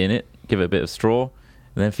the rabbit in it, give it a bit of straw,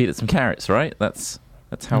 and then feed it some carrots. Right? That's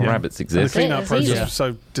how rabbits exist. And the clean-up process was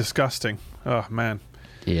so disgusting. Oh, man.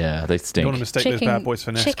 Yeah, they stink. You don't want to mistake those bad boys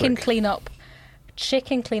for Nesquik.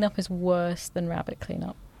 Chicken cleanup is worse than rabbit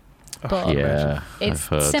cleanup. But it's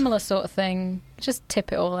similar sort of thing. Just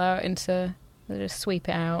tip it all out just sweep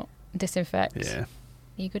it out, disinfect. Yeah.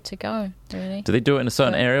 You're good to go, really. Do they do it in a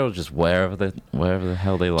certain area or just wherever the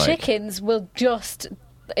hell they like? Chickens will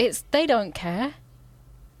they don't care.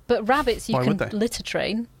 But rabbits you can litter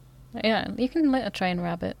train. Yeah, you can litter train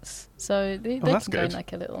rabbits, so they can go in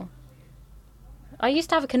like a little. I used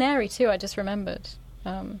to have a canary too. I just remembered.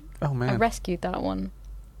 Oh man! I rescued that one.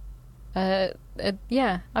 I've had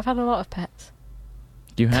a lot of pets.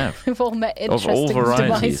 You have. We've all met interesting of all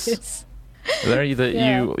varieties. devices. Are there any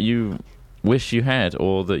that you wish you had,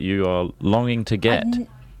 or that you are longing to get?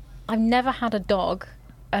 I've never had a dog,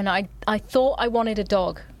 and I thought I wanted a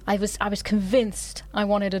dog. I was convinced I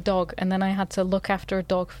wanted a dog, and then I had to look after a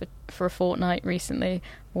dog for a fortnight recently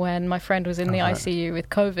when my friend was in the ICU with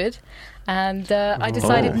COVID, and I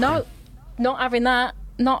decided no, not having that,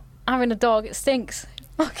 not having a dog. It stinks.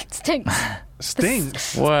 Fucking stinks.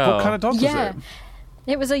 Stinks? Wow. What kind of dog was it?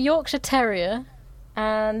 It was a Yorkshire Terrier,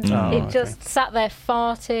 and it just sat there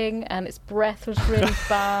farting, and its breath was really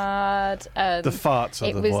bad. And the farts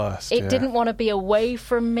are the worst. It didn't want to be away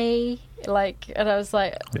from me. And I was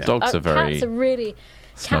like, dogs are very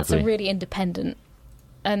cats are really independent,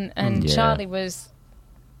 and Charlie was,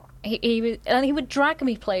 he would drag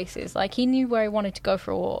me places. Like, he knew where he wanted to go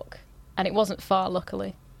for a walk, and it wasn't far,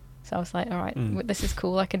 luckily. So I was like, all right, this is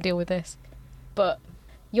cool. I can deal with this. But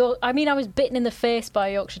I was bitten in the face by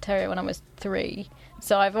a Yorkshire Terrier when I was 3,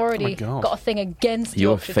 so I've already got a thing against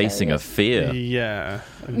Yorkshire Terriers. You're facing a fear. Yeah.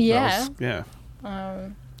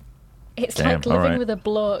 It's like living with a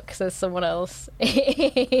bloke, says someone else.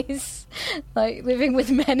 It's like living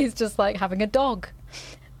with men is just like having a dog.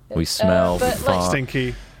 We smell, fart,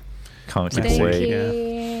 stinky. Can't keep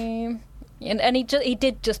away. And he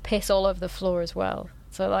did just piss all over the floor as well.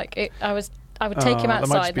 So like I would take him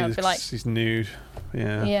outside and I'd be like, he's nude.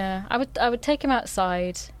 Yeah. I would take him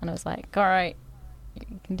outside and I was like, all right,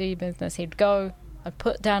 you can do your business. He'd go. I'd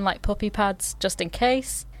put down like puppy pads just in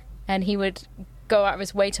case, and he would go out of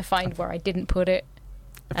his way to find where I didn't put it,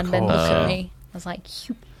 and then look at me. I was like,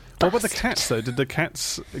 you bastard. What about the cats though? Did the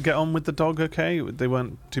cats get on with the dog okay? They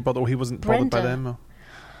weren't too bothered, or he wasn't bothered by them? Or?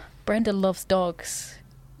 Brenda loves dogs.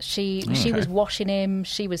 She was washing him,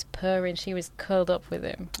 she was purring, she was curled up with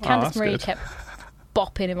him. Candice Marie kept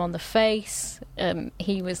bopping him on the face, and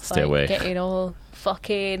he was getting all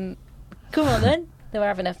fucking, come on then. They were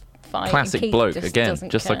having a fight. Classic bloke again,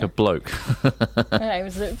 just care. like a bloke. Yeah, he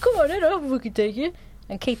was like, come on then, I'll fucking take you.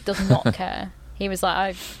 And Keith does not care. He was like,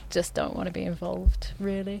 I just don't want to be involved,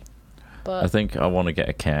 really. But I think I want to get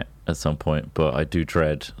a cat at some point, but I do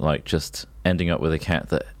dread like just ending up with a cat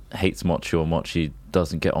that hates Mochi, or Mochi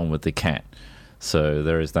doesn't get on with the cat. So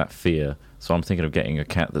there is that fear. So I'm thinking of getting a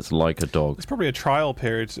cat that's like a dog. It's probably a trial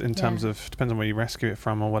period in terms of, depends on where you rescue it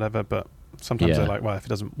from or whatever, but sometimes they're like, well, if it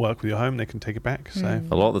doesn't work with your home, they can take it back. So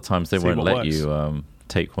a lot of the times they won't let you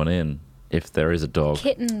take one in if there is a dog.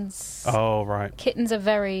 Kittens. Oh, right. Kittens are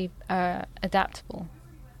very adaptable.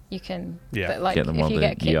 You can like, get them if while you they're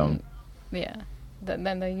get kitten, young. Yeah.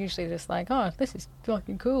 Then they're usually just like, oh, this is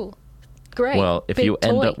fucking cool. Great. Well, if you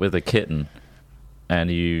end up with a kitten and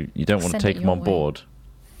you don't want to take him on board,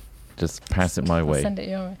 just pass it my way. Send it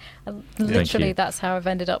your way. Literally, that's how I've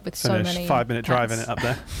ended up with so many 5-minute drive in it up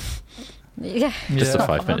there. Yeah. Just a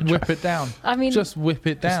 5-minute drive. Whip it down. I mean, just whip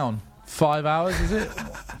it down. 5 hours, is it?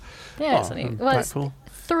 Yeah, it's only, it's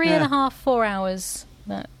 3.5, 4 hours,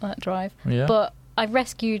 that drive. Yeah. But I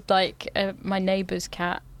rescued like my neighbour's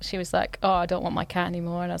cat. She was like, oh, I don't want my cat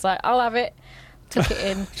anymore. And I was like, I'll have it. Took it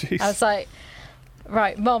in. I was like,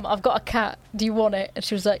 right, Mum, I've got a cat. Do you want it? And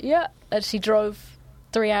she was like, yeah. And she drove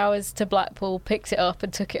 3 hours to Blackpool, picked it up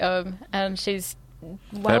and took it home. And she's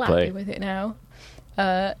well happy with it now.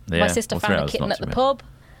 My sister found a kitten at the pub.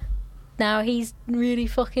 Now he's really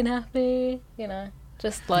fucking happy. You know,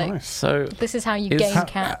 just like, nice. So this is how you gain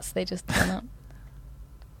cats. They just turn up.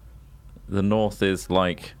 The north is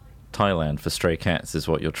like Thailand for stray cats, is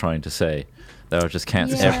what you're trying to say. There are just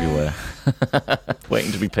cats everywhere,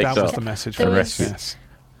 waiting to be picked up. That was the message for rescue.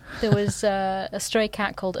 There was a stray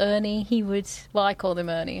cat called Ernie. I called him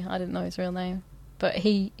Ernie. I didn't know his real name, but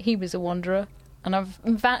he was a wanderer, and I've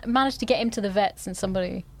managed to get him to the vets, and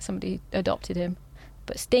somebody adopted him.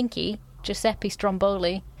 But Stinky, Giuseppe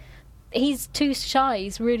Stromboli, he's too shy.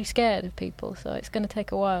 He's really scared of people, so it's going to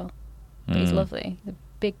take a while. But he's lovely. He's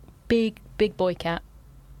a big boy cat.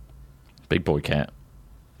 Big boy cat.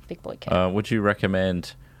 Big boy cat. Would you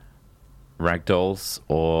recommend ragdolls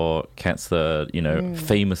or cats that are,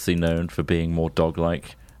 famously known for being more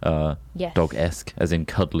dog-like, dog-esque, as in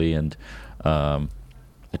cuddly and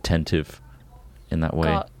attentive in that way?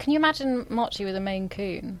 God, can you imagine Mochi with a Maine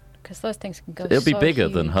Coon? Because those things can go. It'll be bigger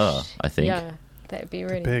huge. than her, I think. Yeah, that would be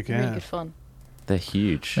really big, really good fun. They're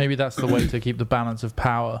huge. Maybe that's the way to keep the balance of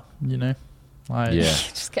power. Like,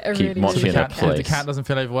 just get a keep really Mochi in a place. The cat doesn't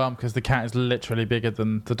feel overwhelmed because the cat is literally bigger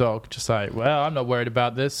than the dog. Just like, well, I'm not worried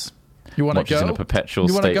about this. You want to go? In a perpetual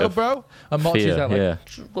you want to go, bro? And Mochi's fear, like,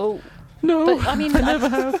 whoa. No, but, I mean, I never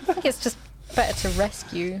have. I think it's just better to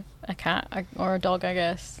rescue a cat or a dog, I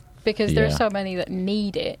guess, because there are so many that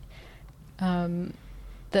need it.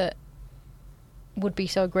 That would be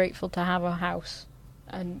so grateful to have a house,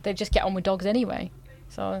 and they just get on with dogs anyway.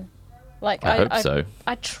 So, like, I hope so.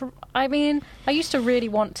 I mean, I used to really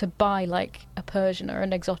want to buy like a Persian or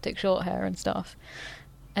an exotic short hair and stuff,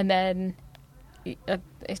 and then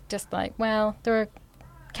it's just like, well, there are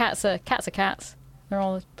cats are cats. They're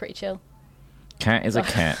all pretty chill. Cat is a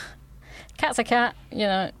cat. Cat's a cat. You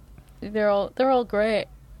know, they're all great.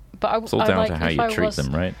 But it's all down to how you treat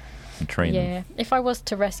them, right? And train them. Yeah. If I was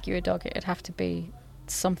to rescue a dog, it'd have to be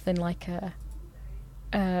something like a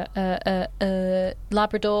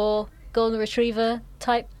Labrador, Golden Retriever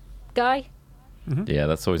type guy. Mm-hmm. Yeah,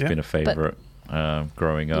 that's always been a favourite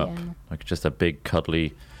growing up. Yeah. Like just a big,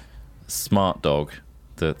 cuddly, smart dog.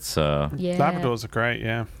 That's Labradors are great.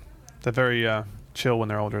 Yeah, they're very chill when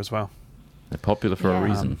they're older as well. They're popular for a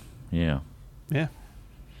reason. Yeah.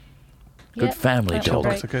 Good family dog.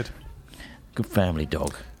 Dogs are good. Good family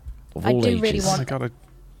dog. Of I all do ages. really want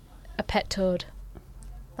a pet toad.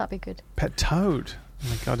 That'd be good. Pet toad. Oh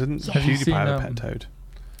my god! Didn't Have you seen, PewDiePie have a pet toad?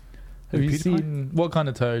 Have you seen what kind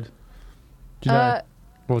of toad? Do you know?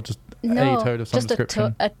 Or just a toad of some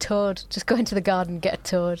description? A toad. Just go into the garden and get a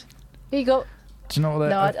toad. Here you go. Do you know what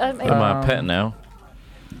that? No, I'm my pet now.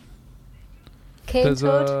 Cane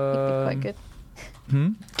toad. He'd be quite good.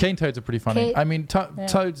 Cane toads are pretty funny. I mean,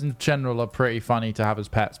 toads in general are pretty funny to have as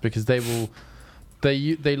pets because they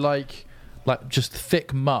like just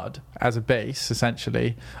thick mud as a base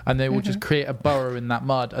essentially, and they will just create a burrow in that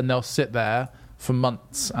mud, and they'll sit there for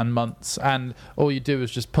months and months, and all you do is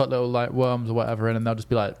just put little like worms or whatever in, and they'll just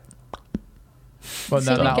be like. Well,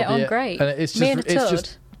 so that'll get on great. And it's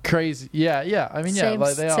just crazy. Yeah. I mean,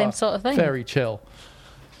 like they are same sort of thing. Very chill.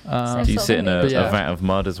 Do you sit in a vat of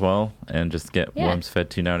mud as well and just get worms fed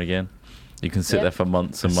to you now and again? You can sit there for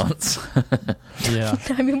months and months. Yeah.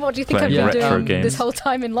 I mean, what do you think I've been doing this whole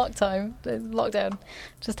time in lockdown?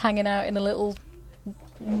 Just hanging out in a little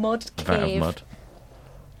mud cave. Vat of mud.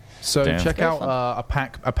 So check out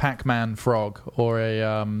a Pac-Man frog or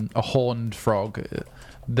a horned frog.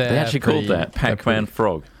 They actually called that Pac-Man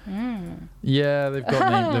frog. Yeah, they've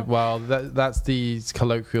got names. Well, that's the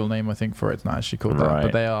colloquial name I think for it. It's not actually called that,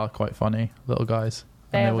 but they are quite funny little guys.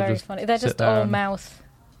 They are very funny. They're just all mouth.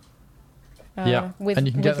 With, and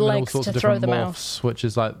you can get them in all sorts of different morphs, which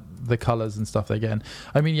is like the colours and stuff they get in.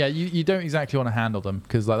 I mean, you don't exactly want to handle them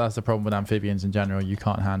because like that's the problem with amphibians in general. You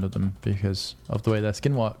can't handle them because of the way their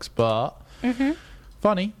skin works. But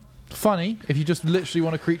funny if you just literally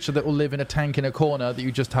want a creature that will live in a tank in a corner that you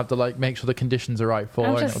just have to like make sure the conditions are right for,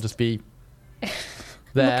 and it'll just be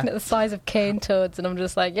there. Looking at the size of cane toads, and I'm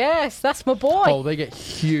just like, yes, that's my boy. Oh, they get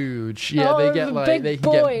huge. Yeah, they get like they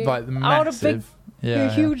can get like massive. A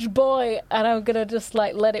huge boy, and I'm gonna just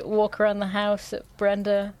like let it walk around the house at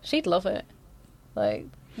Brenda. She'd love it. Like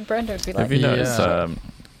Brenda would be like, have you noticed?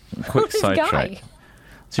 Quick sidetrack.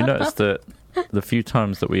 So you noticed that the few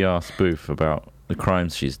times that we asked Booth about the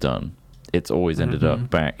crimes she's done, it's always ended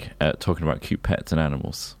up back at talking about cute pets and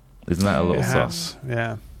animals. Isn't that a little sus?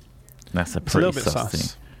 Yeah, that's a pretty sus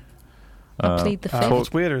thing. I plead the fifth.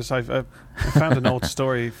 What's weird is I found an old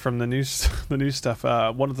story from the news stuff.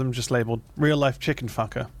 One of them just labelled "real life chicken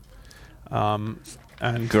fucker."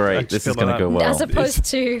 And great, this is going to go well. As opposed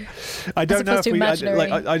to, I don't know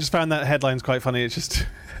if I just found that headline's quite funny. It's just,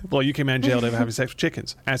 well, UK man jailed over having sex with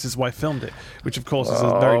chickens, as his wife filmed it, which of course is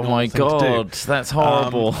a very normal thing to do. Oh my god, that's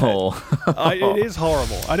horrible. It is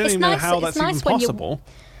horrible. I don't even know how that's even possible.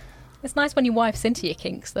 It's nice when your wife's into your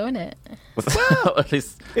kinks, though, isn't it? Well, at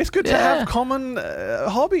least it's good to have common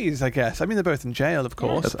hobbies, I guess. I mean, they're both in jail, of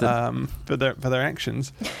course, for their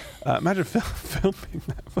actions. Imagine filming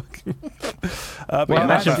that fucking.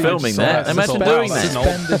 Imagine filming that. Imagine doing that.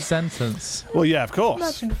 Suspended sentence. Well, yeah, of course.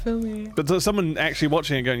 Imagine filming it. But someone actually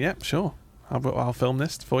watching it, going, "Yeah, sure, I'll film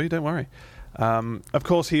this for you. Don't worry." Of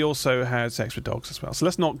course, he also had sex with dogs as well. So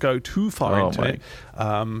let's not go too far into it.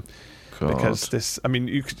 Because this, I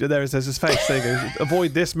mean, there's his face. There you go.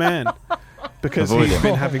 Avoid this man because he's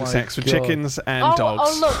been having sex with chickens and dogs.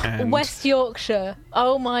 Oh look, and West Yorkshire.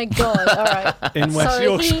 Oh my god! All right, in West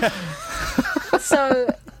Yorkshire.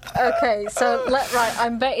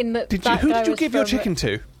 I'm betting that. Who did you give your chicken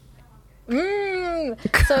to?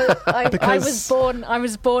 So I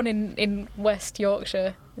was born in West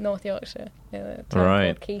Yorkshire, North Yorkshire.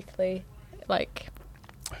 Right, Keighley,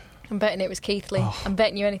 I'm betting it was Keighley. I'm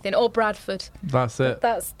betting you anything. Or Bradford. That's it.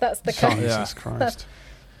 That's the kind. Jesus Christ.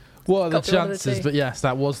 What are the chances? But yes,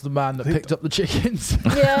 that was the man that picked up the chickens.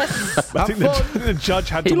 Yes. I think the judge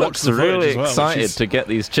had to watch the really as well, excited to get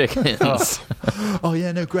these chickens. Oh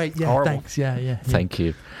yeah, no, great. Yeah, thanks. Yeah. Thank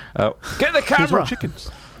you. Get the camera. Chickens.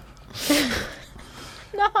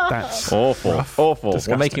 That's awful.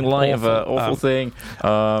 Disgusting. We're making light of an awful thing.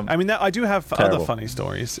 I mean, I do have terrible. other funny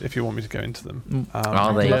stories if you want me to go into them.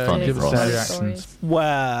 Are they funny? Give us their reactions.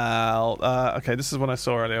 Well, okay, this is one I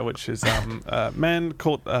saw earlier, which is man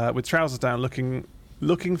caught with trousers down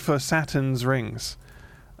looking for Saturn's rings.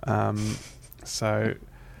 So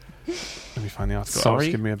let me find the article.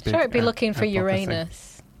 Sorry? Give me a big. Sure, it'd be looking for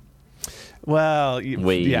Uranus. Well,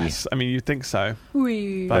 yes. I mean, you'd think so.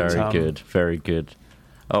 Very good. Very good.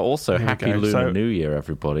 Also, happy Lunar New Year,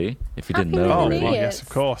 everybody! If you didn't know already. Well, yes, of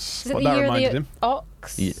course. Is it Well, the that year reminded of the him.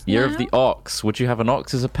 ox? Year of the ox. Would you have an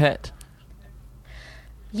ox as a pet?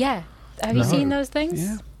 Yeah. Have you seen those things?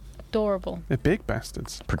 Yeah. Adorable. They're big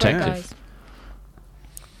bastards. Protective.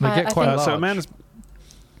 They get quite large. So a man has.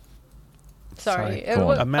 Sorry.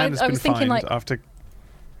 A man has been fined like, after.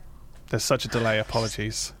 There's such a delay.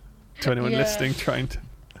 Apologies to anyone listening trying to.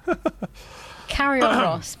 Carry on,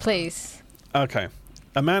 Ross, please. Okay.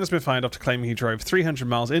 A man has been fined after claiming he drove 300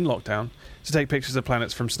 miles in lockdown to take pictures of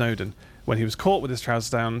planets from Snowdon when he was caught with his trousers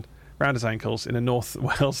down round his ankles in a North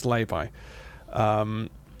Wales lay-by.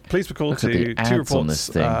 Police were called to two reports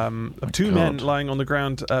of two men lying on the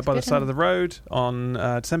ground by the side of the road on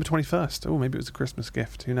December 21st. Oh, maybe it was a Christmas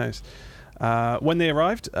gift. Who knows? When they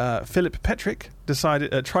arrived, Philip Petrick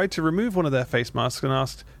tried to remove one of their face masks and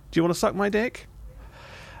asked, "Do you want to suck my dick?"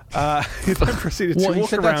 He then proceeded to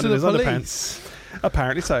walk around in his underpants.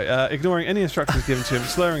 Apparently so, ignoring any instructions given to him,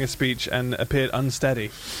 slurring his speech, and appeared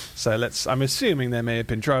unsteady. So I'm assuming there may have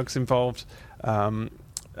been drugs involved,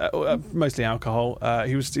 mostly alcohol.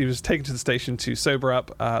 He was taken to the station to sober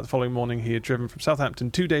up. The following morning, he had driven from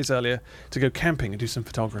Southampton 2 days earlier to go camping and do some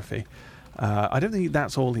photography. I don't think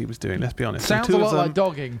that's all he was doing. Let's be honest. Sounds a lot like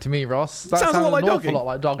dogging to me, Ross. That sounds a lot like dogging. Lot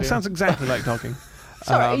like dogging. It sounds exactly like dogging.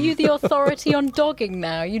 Sorry, are you the authority on dogging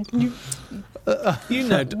now? You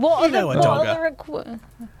know a dogger. What are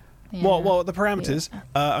the parameters?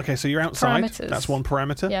 Yeah. Okay, so you're outside. That's one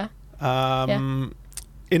parameter. Yeah.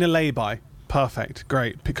 In a lay-by. Perfect.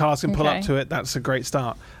 Great. Cars can pull up to it. That's a great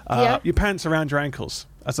start. Your pants around your ankles.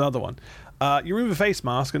 That's another one. You remove a face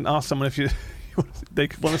mask and ask someone if they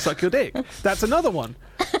want to suck your dick. That's another one.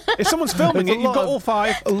 If someone's filming it, you've got all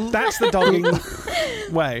five. That's the dogging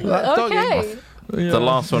way. Okay. The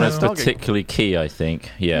last one is particularly key, I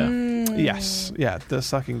think. Yeah. Yes. Yeah, the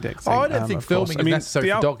sucking dick thing. I don't think filming is necessary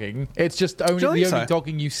for dogging. It's just the only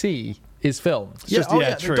dogging you see is filmed. True.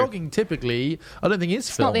 The dogging typically, I don't think is filmed.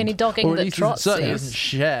 It's not the only dogging that Trot certainly isn't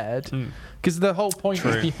shared. Because the whole point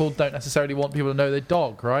is people don't necessarily want people to know they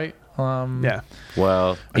dog, right?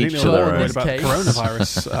 Well, each to their own. About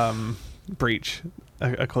coronavirus breach,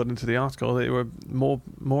 according to the article. They were more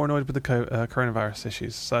annoyed with the coronavirus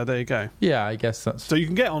issues. So there you go. Yeah, I guess that's so you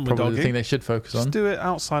can get on with dogging. The thing they should focus on. Just do it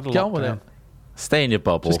outside of Get on with it. Stay in your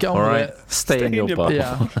bubble. Just get on all with right? it. Stay in your bubble.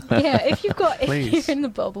 Yeah. If you're in the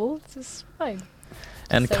bubble, it's just fine.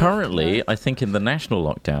 And so currently, I think in the national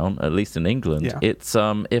lockdown, at least in England, it's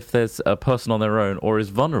if there's a person on their own or is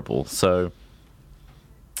vulnerable. So,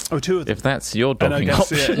 two of them. If that's your dogging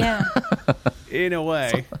option, in a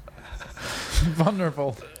way,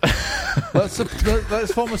 vulnerable.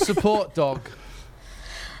 Let's form a support dog.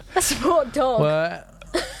 A support dog. Where,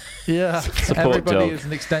 everybody dog. Is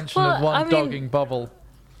an extension of one dogging bubble.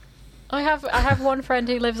 I have one friend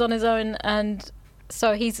who lives on his own, and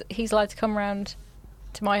so he's allowed to come around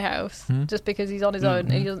to my house just because he's on his own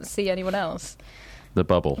and he doesn't see anyone else. The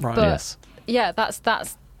bubble, right? But, yes. Yeah,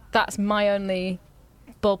 that's my only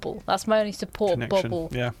bubble. That's my only support connection. Bubble.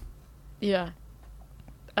 Yeah. Yeah.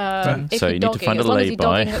 So you need to find a lay-by. As long as you're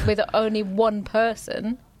dogging with only one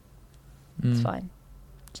person, it's fine.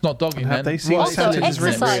 It's not dogging then. Also,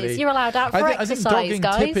 exercise. Really. You're allowed out for exercise, I think dogging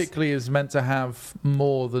guys. typically is meant to have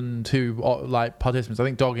more than two participants. I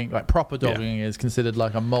think dogging, proper dogging, is considered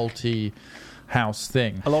like a multi-house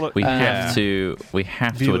thing. We have to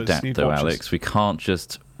adapt though, Alex. We can't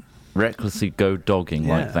just recklessly go dogging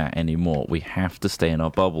like that anymore. We have to stay in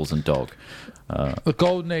our bubbles and dog. The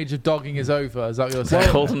golden age of dogging is over. Is that what you're saying?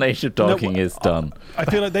 The golden age of dogging is done. I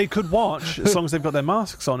feel like they could watch as long as they've got their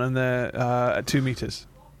masks on and they're at 2 meters.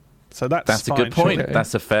 So that's a good point. Sure.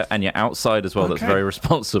 That's a fair, and you're outside as well. Okay. That's very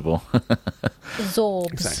responsible.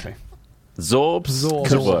 Zorbs. Exactly. Zorbs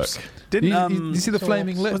could work. You see the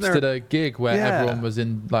Flaming Lips did a gig where everyone was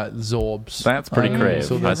in Zorbs. That's pretty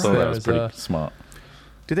creative. I thought that was pretty smart.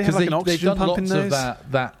 Did they have like an oxygen pump in those? They've done lots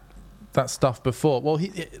of that stuff before. Well,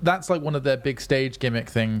 that's like one of their big stage gimmick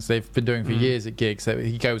things they've been doing for years at gigs. So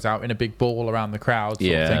he goes out in a big ball around the crowd.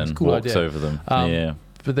 And cool walks idea. over them.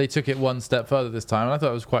 But they took it one step further this time, and I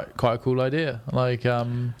thought it was quite a cool idea. Like, it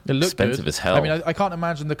looked expensive good. As hell. I mean, I can't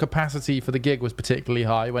imagine the capacity for the gig was particularly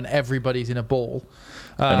high when everybody's in a ball.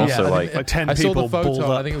 And also, like 10 I people. saw the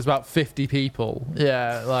photo. I think it was about 50 people.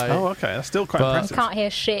 Yeah, like. Oh, okay, that's still quite impressive. You can't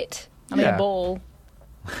hear shit. I'm in a ball.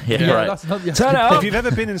 Yeah, right. Turn it up. If you've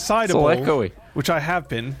ever been inside a ball, echoey. which I have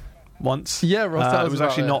been once, Ross, it was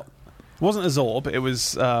actually not. It wasn't a Zorb. It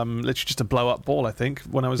was literally just a blow-up ball. I think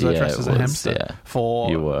when I was dressed as a hamster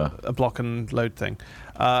for a block and load thing.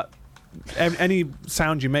 Any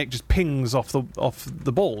sound you make just pings off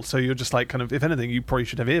the ball, so you're just like kind of. If anything, you probably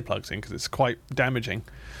should have earplugs in because it's quite damaging.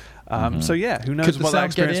 So yeah, who knows what that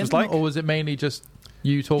experience was like? Or was it mainly just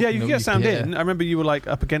you talking? Yeah, you could get sound in. I remember you were like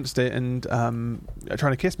up against it and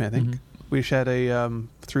trying to kiss me. I think we shared a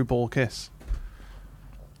through ball kiss.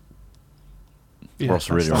 Yeah,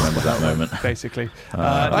 Ross really remembers that moment. Basically.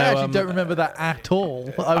 I actually don't remember that at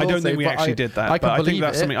all. I don't think we actually did that, but I think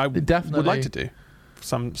that's something I would like to do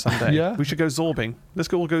someday. Yeah. We should go zorbing.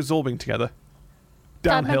 Let's all go zorbing together.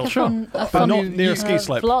 Downhill. A fun not near a ski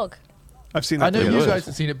slope. Vlog. I've seen that. I know you guys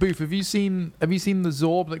have seen it. Booth, have you seen the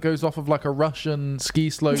Zorb that goes off of like a Russian ski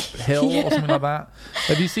slope hill or something like that?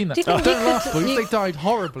 Have you seen that? Don't laugh, Booth. They died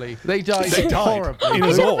horribly. They died horribly. In a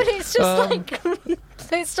Zorb. But it's just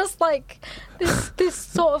it's just like this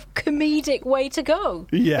sort of comedic way to go.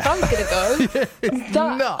 Yeah. If I'm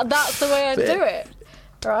gonna go, that's the way I do it.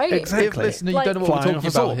 Right? Exactly. If listener, you don't know what we're talking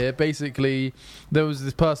about here. Basically, there was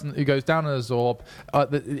this person who goes down in a Zorb.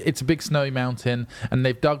 It's a big snowy mountain, and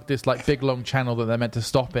they've dug this like big long channel that they're meant to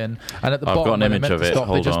stop in. And at the bottom, got an image of it. Stop,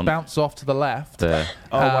 they just bounce off to the left. There.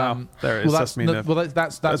 Oh wow, there it is. That's not a problem.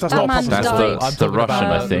 That's the Russian,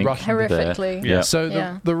 I think. Horrifically. Yeah.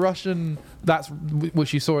 So the Russian. That's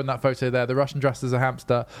which you saw in that photo there. The Russian dressed as a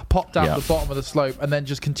hamster popped down the bottom of the slope and then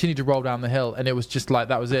just continued to roll down the hill, and it was just like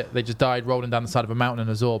that was it. They just died rolling down the side of a mountain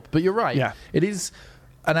in a Zorb. But you're right. Yeah. It is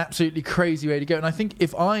an absolutely crazy way to go. And I think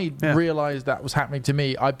if I realised that was happening to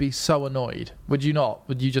me, I'd be so annoyed. Would you not?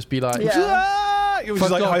 Would you just be like, it was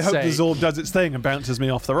like, I hope the Zorb does its thing and bounces me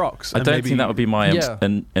off the rocks. I don't think that would be my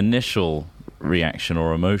initial reaction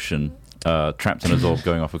or emotion. Trapped in a Zorb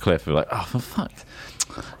going off a cliff. We're like, oh, for fuck.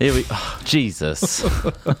 Here we Jesus.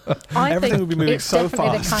 Everything would be moving so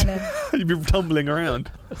fast. You'd be tumbling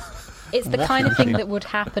around. It's the kind of thing that would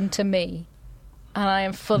happen to me, and I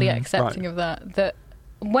am fully accepting of that. That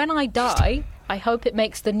when I die, I hope it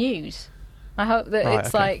makes the news. I hope that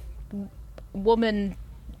it's like woman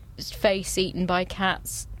face eaten by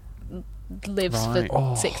cats lives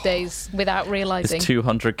for 6 days without realising. It's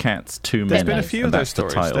 200 cats, too many. There's been a few of those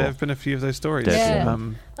stories. There have been a few of those stories.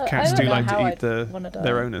 Cats do like to eat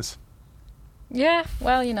their owners. Yeah,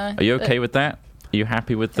 well, you know. Are you okay with that? Are you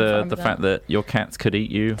happy with the fact that your cats could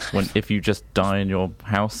eat you if you just die in your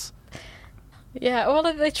house? Yeah,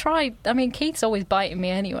 well, they tried. I mean, Keith's always biting me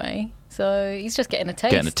anyway, so he's just getting a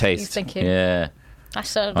taste. He's thinking,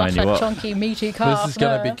 that's a chunky, meaty calf. This is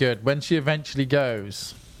going to be good. When she eventually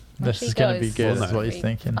goes... This is going to be good, is what he's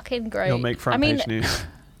thinking. Fucking great. You'll make front page news.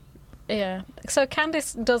 Yeah. So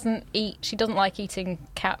Candice doesn't eat, she doesn't like eating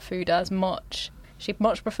cat food as much. She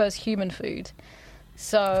much prefers human food.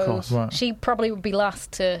 So she probably would be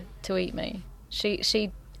last to eat me. She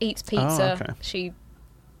eats pizza. Oh, okay.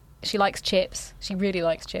 She likes chips. She really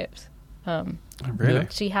likes chips. Really?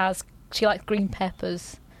 She likes green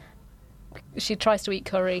peppers. She tries to eat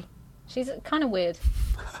curry. She's kind of weird,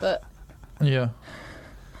 but... Yeah.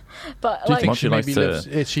 But do you think she maybe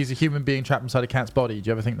she's a human being trapped inside a cat's body? Do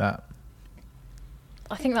you ever think that?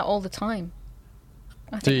 I think that all the time.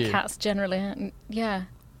 I think cats generally,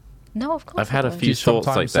 No, of course. I've had a few thoughts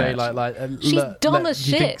like say that. She's dumb as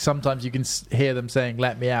shit. You think sometimes you can hear them saying,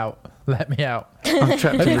 "Let me out, let me out." I'm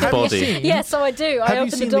trapped in this body. Yeah, so I do. I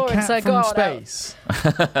open the door and say, "Go on space."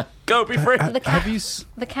 Go be free.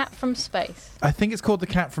 The cat from space. I think it's called the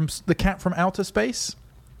cat from outer space.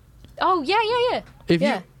 Oh yeah.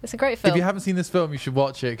 It's a great film. If you haven't seen this film, you should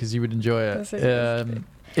watch it because you would enjoy it.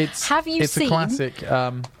 It's a classic.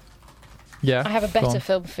 I have a better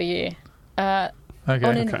film for you. The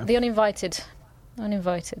Uninvited.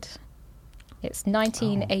 It's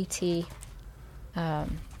 1980.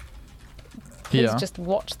 Please just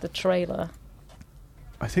watch the trailer.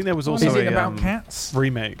 I think there was also is it about cats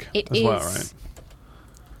remake as well, right?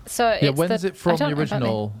 So when is it from the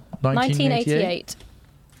original? 1988.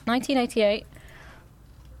 1988.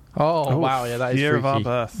 Oh wow! Yeah, that is year freaky. of our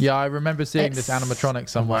birth. Yeah, I remember seeing this animatronic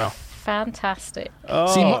somewhere. Fantastic.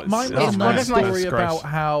 See, mine was a story about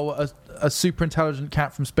how a super intelligent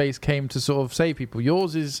cat from space came to sort of save people.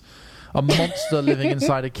 Yours is a monster living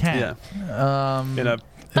inside a cat. Yeah. In a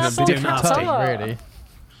different type, really.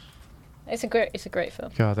 It's a great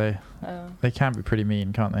film. God, they can be pretty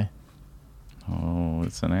mean, can't they? Oh,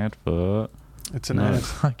 it's an advert. It's an ad.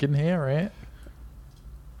 I can hear it.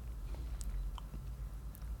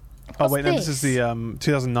 Oh wait, no, this is the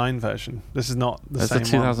 2009 version. This is not the same one. That's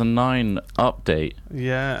a 2009 update.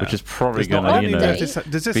 Yeah, which is probably going to,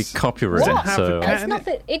 does this be copyrighted. So it's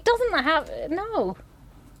nothing. It doesn't have no.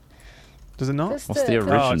 Does it not? What's the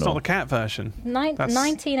original? Oh, it's not the cat version.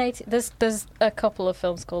 1980. There's a couple of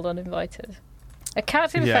films called Uninvited. A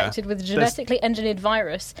cat infected with a genetically engineered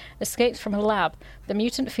virus escapes from a lab. The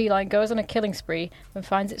mutant feline goes on a killing spree and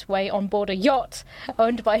finds its way on board a yacht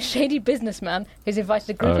owned by a shady businessman who's invited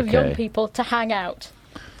a group of young people to hang out.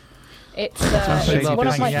 It's one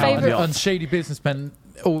of my favourite. On shady businessmen,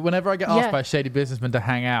 whenever I get asked by shady businessmen to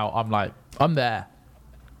hang out, I'm like, I'm there.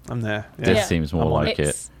 Yeah. This seems more like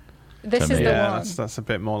it. This is the one. That's a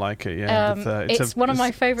bit more like it. Yeah, it's one of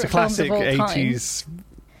my favourite films of all time. Classic 80s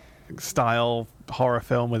style horror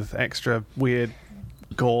film with extra weird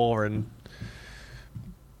gore and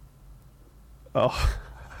the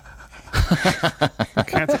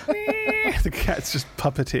cat's just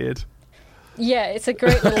puppeteered. Yeah, it's a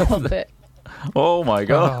great little puppet. Oh my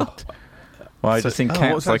god! Well, I just think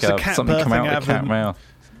cats like something come out of the cat mouth.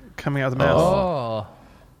 Coming out of the mouth. Oh,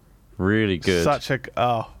 really good.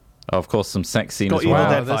 Of course, some sexy as well.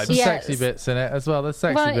 Wow, there's some sexy bits in it as well. There's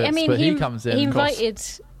sexy bits, but he comes in. He invited.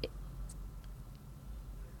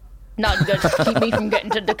 Not good to keep me from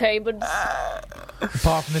getting to the Caymans.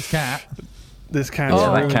 Apart from this cat. This cat.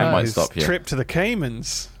 That cat might stop you. Trip to the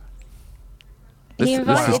Caymans. He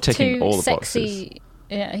invited two sexy.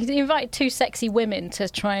 Yeah, he invited two sexy women to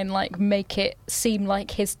try and make it seem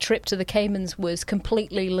like his trip to the Caymans was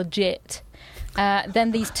completely legit. Then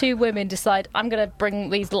these two women decide, I'm going to bring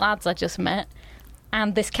these lads I just met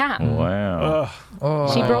and this cat. Wow.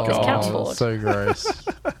 She brought this cat forward. So gross.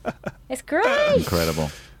 It's great. Incredible.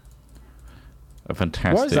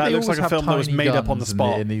 Fantastic. That looks like a film that was made up on the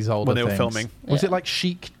spot in these older when they were filming. Was it like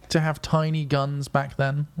chic to have tiny guns back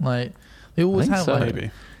then? Like they always have. So.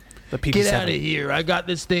 Maybe. Get out of here! I got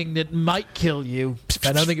this thing that might kill you.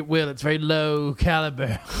 I don't think it will. It's very low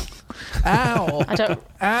caliber. Ow! I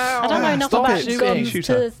don't know enough about guns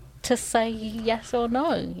to say yes or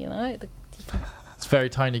no. You know. It's very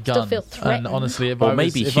tiny gun. Still feel threatened. And honestly,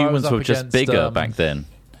 maybe humans were just bigger back then.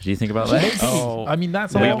 Do you think about that? Oh, I mean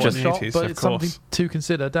that's a long shot, but it's something to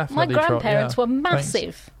consider. Definitely. My grandparents were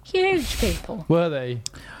massive, huge people. Were they?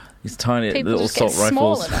 These tiny people little assault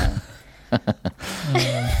rifles.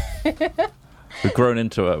 We've grown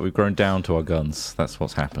into it. We've grown down to our guns. That's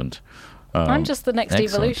what's happened. I'm just the next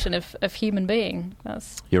evolution of human being.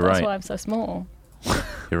 That's why I'm so small.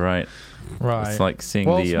 You're right. Right. It's like seeing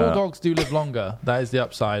small dogs do live longer. That is the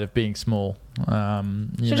upside of being small.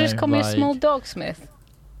 Should you just call me a small dog, Smith?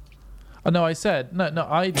 Oh, no, I said no.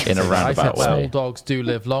 I said small dogs do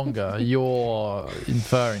live longer. You're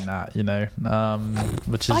inferring that,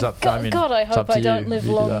 which is up. God, I hope I don't live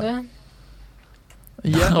longer.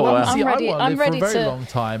 Yeah, I'm ready. I'm ready for a very long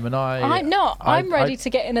time, and I'm ready to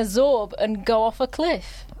get in a Zorb and go off a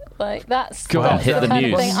cliff. Like that's hit the kind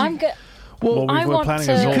news. of thing. I want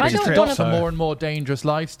to. I don't want a more and more dangerous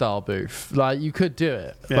lifestyle, Booth. Like you could do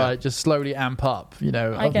it, but just slowly amp up.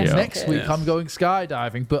 Next week I'm going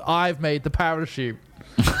skydiving, but I've made the parachute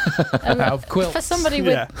out of quilts. For somebody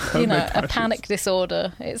with a panic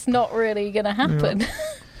disorder, it's not really going to happen.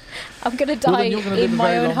 I'm going to die in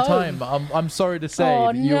my own home. I'm sorry to say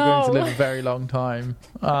that you're going to live a very long time.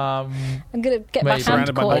 I'm going to get my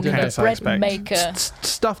hand caught in a bread maker.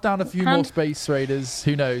 Stuff down a few more Space Raiders.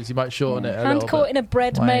 Who knows? You might shorten it a little bit. Hand caught in a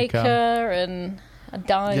bread maker and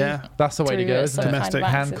die. Yeah, that's the way to go, isn't it? Domestic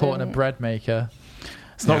hand caught in a bread maker.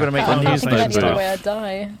 It's not going to make the news, though. That's the way I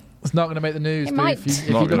die. It's not going to make the news. It might. If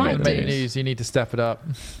you're not going to make the news, you need to step it up.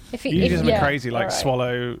 You do something crazy like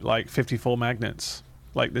swallow 54 magnets.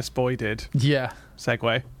 Like this boy did. Yeah.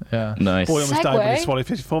 Segway. Yeah. Nice. Boy almost died when he swallowed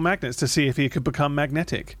 54 magnets to see if he could become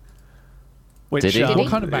magnetic. Did he? What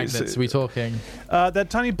kind of magnets are we talking? They're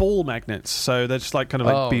tiny ball magnets, so they're just like kind of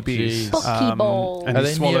like BBs. Pokeball. And are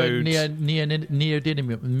they swallowed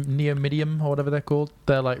neodymium or whatever they're called?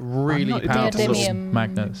 They're like really powerful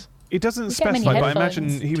magnets. It doesn't specify, but I imagine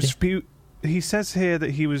he says here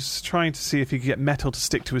that he was trying to see if he could get metal to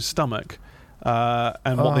stick to his stomach.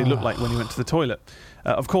 And what they looked like when he went to the toilet.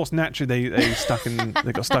 Of course, naturally,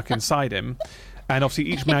 they got stuck inside him, and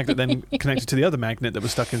obviously each magnet then connected to the other magnet that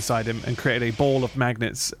was stuck inside him and created a ball of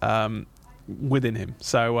magnets within him.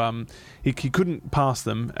 So he couldn't pass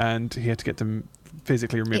them, and he had to get them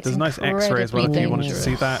physically removed. There's a nice X-ray as well if you wanted to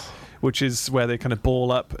see that, which is where they kind of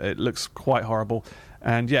ball up. It looks quite horrible,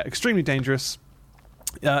 and extremely dangerous.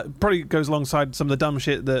 Probably goes alongside some of the dumb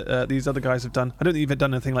shit that these other guys have done. I don't think you've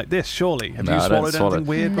done anything like this, surely. Have you swallowed anything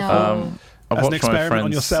weird before? As an experiment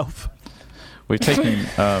on yourself? We've taken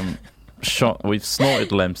we've snorted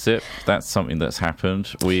Lemsip. That's something that's happened.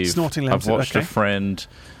 Snorting Lemsip, I've watched a friend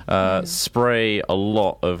spray a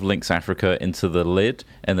lot of Lynx Africa into the lid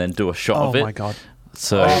and then do a shot of it. Oh my god.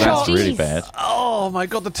 So that's really bad. Oh my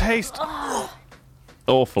god, the taste.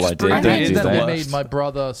 Awful idea. I Don't do that. made my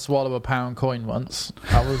brother swallow a £1 coin once.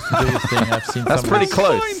 That was the weirdest thing I've seen. That's pretty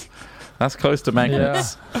close. That's close to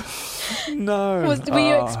magnets. Yeah. No. Were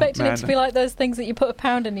you expecting it to be like those things that you put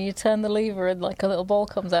 £1 in and you turn the lever and like a little ball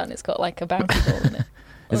comes out and it's got like a bounty ball in it?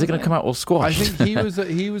 Is it going to come out all squashed? I think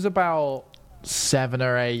he was about 7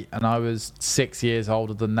 or 8 and I was 6 years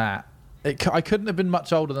older than that. I couldn't have been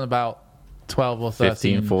much older than about 12 or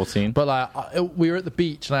 13. 15, 14. But like we were at the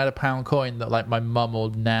beach and I had a £1 coin that like my mum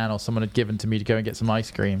or nan or someone had given to me to go and get some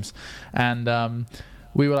ice creams. And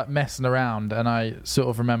we were like messing around and I sort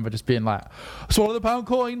of remember just being like, swallow the £1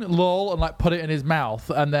 coin, lol, and like put it in his mouth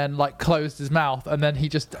and then like closed his mouth and then he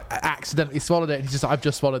just accidentally swallowed it and he's just like, I've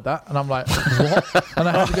just swallowed that. And I'm like, what? And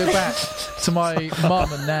I had to go back to my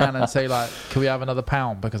mum and nan and say like, can we have another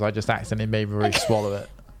 £1 because I just accidentally made Marie swallow it.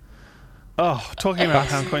 Oh, talking about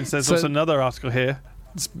 £1 coins, there's also another article here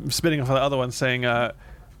spinning off of the other one saying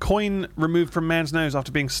coin removed from man's nose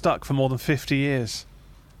after being stuck for more than 50 years.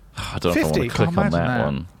 I don't know if I want to click on that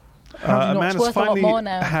one. A man has finally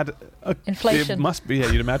had inflation. It must be,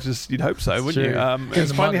 you'd imagine, you'd hope so, wouldn't you?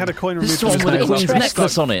 He's finally had a coin removed from his with a nose. queen's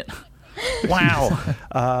necklace on it. Wow.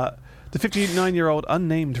 The 59-year-old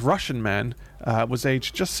unnamed Russian man was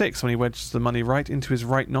aged just 6 when he wedged the money right into his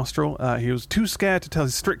right nostril. He was too scared to tell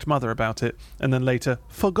his strict mother about it, and then later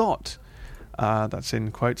forgot. That's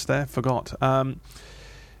in quotes there, forgot.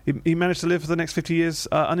 He managed to live for the next 50 years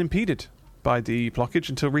unimpeded by the blockage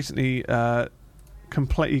until recently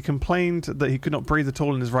he complained that he could not breathe at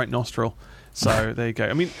all in his right nostril. So there you go.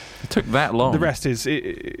 I mean, it took that long. The rest is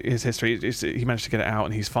history. He managed to get it out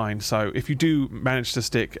and he's fine. So if you do manage to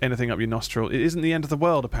stick anything up your nostril, it isn't the end of the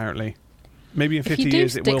world, apparently. Maybe in 50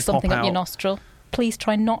 years it will pop out. If you do stick something up your nostril, please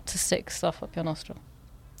try not to stick stuff up your nostril.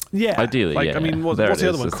 Yeah. Ideally, I mean, what's the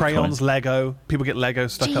other one? Crayons, Lego. People get Lego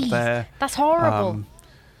stuck up there. That's horrible.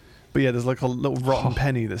 But yeah, there's like a little rotten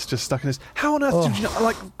penny that's just stuck in his... How on earth did you know...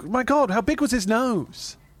 Like, my God, how big was his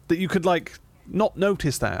nose? That you could, like, not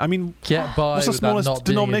notice that? I mean, what's the smallest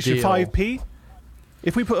denomination? 5p?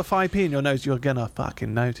 If we put a 5p in your nose, you're going to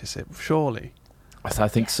fucking notice it, surely. I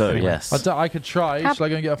think so, yes. I could try. Should I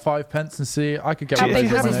go and get a 5 pence and see? I could get one if of you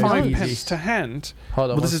those. have a 5 pence to hand...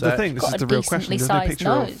 Hold on, well, this is the thing. This is the real question. There's no picture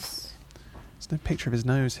of... There's no picture of his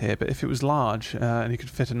nose here, but if it was large and he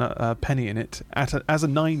could fit a penny in it as a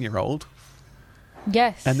 9-year-old...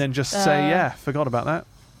 Yes. And then just say, forgot about that.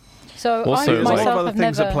 So also, I myself other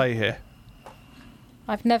things at play here.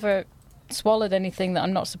 I've never swallowed anything that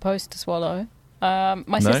I'm not supposed to swallow.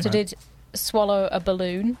 My sister did swallow a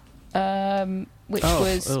balloon, which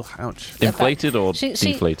was... Oh, ouch. Inflated or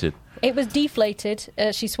deflated? It was deflated.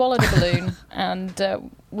 She swallowed a balloon and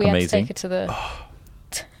we had to take her to the...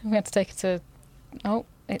 We had to take her to... Oh,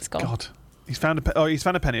 it's gone. God. He's found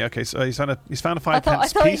a penny. Okay, so he's found a 5 pence I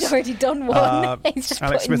thought piece. He'd already done one. He's just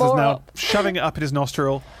Alex putting Smith is more now up. shoving it up in his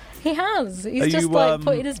nostril. He has. He's just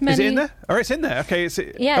putting as many. Is it in there? Oh, it's in there. Okay, it's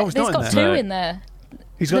yeah. It's not got 2 in there.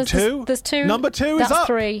 He's got 2. There's 2. Number 2 is up. That's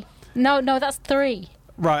 3. No, that's 3.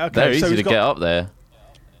 Right. Okay. They're easy to get up there.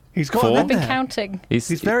 He's got 4. I've been counting. He's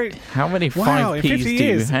very. How many 5p's do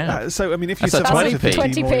you have? So I mean, if you survive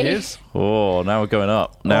 20p. more years. Oh, now we're going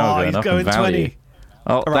up. Now we're going up in value. 20.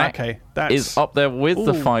 Oh, right, that is up there with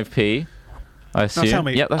the 5p. I assume. Now tell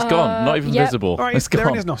me. Yep, that's gone. Not even visible. All right, it's gone. They're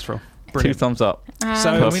in his nostril. Brilliant. 2 thumbs up.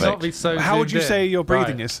 So, how would you say your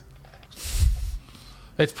breathing is?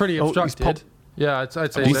 It's pretty obstructed. Yeah, I'd say.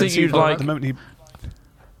 Do you think you'd like? Do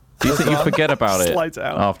you think you forget about it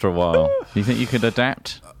after a while? Do you think you could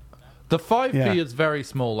adapt? The 5p is very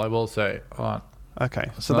small, I will say. Okay,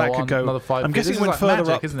 so that could go. Another 5p. I'm guessing this it went is like further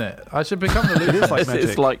magic, up, isn't it? I should become the leader.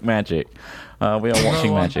 It's like magic. We are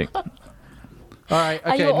watching magic. All right,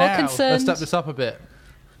 okay, now let's step this up a bit.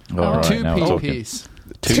 All right, 2p piece.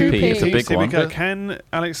 2p is a big Here we one. go. Can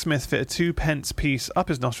Alex Smith fit a 2 pence piece up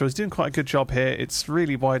his nostril? He's doing quite a good job here. It's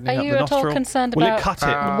really widening up the nostril. Are you at all concerned Will about it cut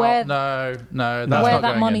it? where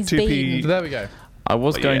that money's been? There we go. I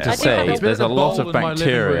was going to say there's a lot of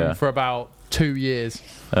bacteria for about 2 years.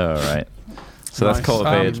 All right. So that's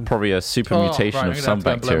cultivated probably a super mutation of some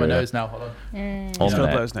bacteria. Blow my nose now. Hold on. He's going to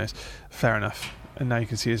blow his nose. Fair enough. And now you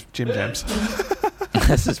can see his gym jams.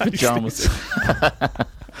 That's his pajamas.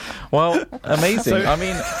 Well, amazing. I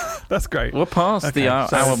mean, That's great. We're past the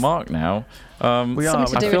hour mark now. We are.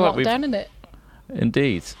 Something to do with lockdown, isn't it?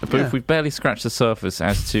 Indeed. But we've barely scratched the surface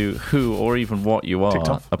as to who or even what you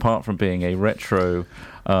are, apart from being a retro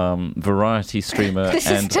variety streamer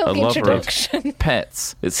and a lover of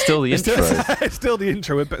pets. It's still the intro. It's still the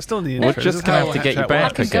intro, but still in the intro. We're just going to have to get you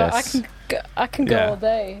back, I guess. I can go all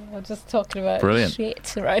day. I'm just talking about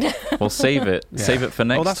shit right now. Well, save it. Save it for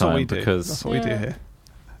next time. Because that's what we do here.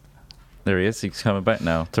 There he is. He's coming back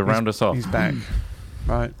now to round us off. He's back.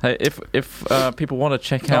 Right. Hey, if people want to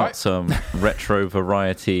check out some retro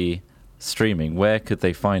variety streaming, where could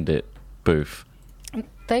they find it, Boof?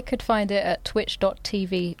 They could find it at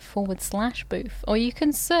twitch.tv/Boof. Or you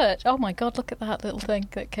can search. Oh my God, look at that little thing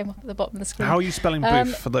that came up at the bottom of the screen. How are you spelling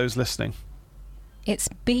Boof for those listening? It's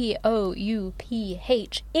Bouphe.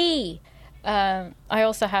 I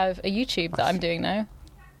also have a YouTube that I'm doing now.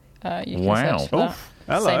 You can search for that.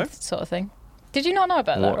 Hello. Same sort of thing. Did you not know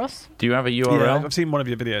about that, Ross? Do you have a URL? Yeah, I've seen one of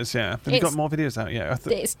your videos, Have you got more videos out? Yeah.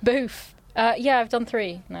 It's Boof. Yeah, I've done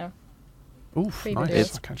 3 now. Oof,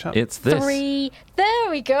 nice. Catch up. It's this. 3. There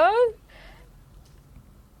we go.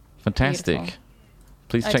 Fantastic. Beautiful.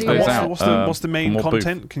 Please check those out. What's the main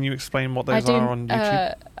content? Can you explain what those are on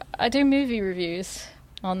YouTube? I do movie reviews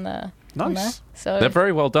on there. Nice. On there. So, they're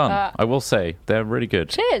very well done, I will say. They're really good.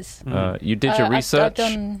 Cheers. You did your research.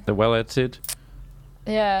 They're well edited.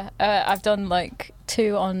 Yeah, I've done like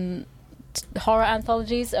 2 on horror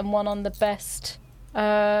anthologies and 1 on the best.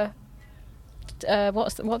 What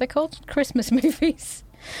are they called? Christmas movies.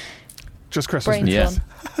 Just Christmas movies. Yes.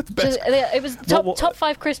 It was top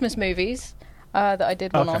 5 Christmas movies that I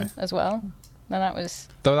did one on as well. And that was.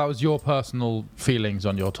 Though that was your personal feelings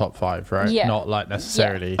on your top 5, right? Yeah. Not like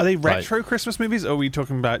necessarily. Are they retro Christmas movies, or are we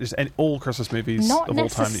talking about just all Christmas movies of all time that you enjoy?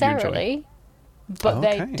 Not necessarily. But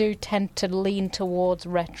they do tend to lean towards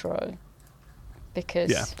retro because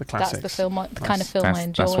that's the kind of film I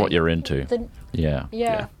enjoy. That's what you're into. Yeah.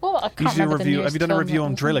 Well, I can't remember the newest Have you done a review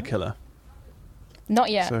on Driller Killer?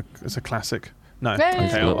 Not yet. It's a classic. No.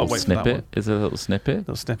 Okay, I'll wait for that one. Is it a little snippet?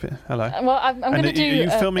 Little snippet. Hello. Well, I'm going to do. Are you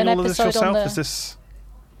filming all of this yourself? Is this?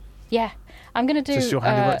 Yeah, I'm going to do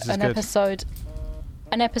an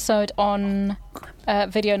episode on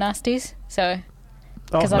video nasties. So.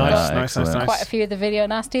 Because I've got quite a few of the video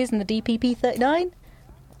nasties and the DPP-39.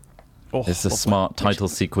 It's a smart title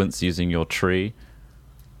sequence using your tree.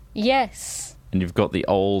 Yes. And you've got the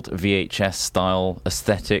old VHS style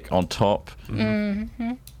aesthetic on top.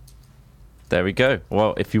 Mm-hmm. There we go.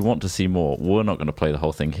 Well, if you want to see more, we're not going to play the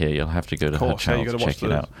whole thing here. You'll have to go to her channel to check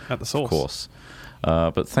it out. At the source. Of course.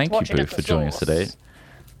 But thank you, Boof, for joining us today.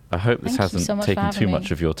 I hope this hasn't taken too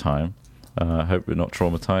much of your time. I hope we're not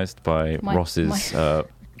traumatized by Ross's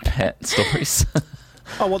pet stories.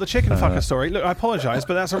 Oh, well, the chicken fucker story. Look, I apologise,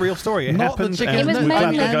 but that's a real story. It happened. It was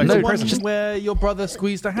mainly where your brother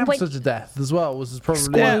squeezed a hamster to death as well. Was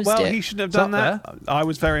probably well, he shouldn't have done that. I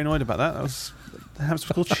was very annoyed about that. The hamster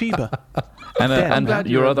was called Sheba. And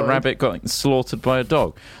your other rabbit got slaughtered by a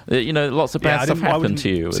dog. Lots of bad stuff happened to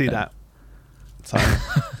you. See that? So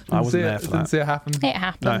I wasn't there for that. Didn't see it happen. It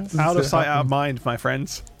happens. No, out of sight, out of mind, my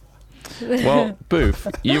friends. Well, Boof,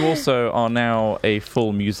 you also are now a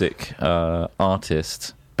full music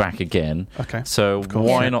artist back again. Okay. So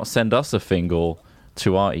why not send us a fingal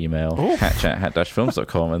to our email,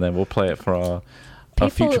 hatchat@films.com, and then we'll play it for our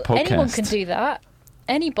future podcast. Anyone can do that.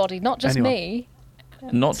 Anybody, not just me.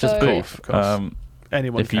 Not just Boof.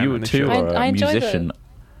 Anyone if you too are a musician.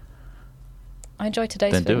 I enjoy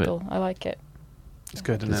today's fingal. I like it. It's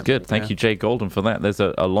good, isn't it? It's good. Thank you, Jay Golden, for that. There's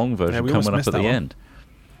a long version coming up at the end.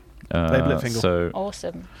 So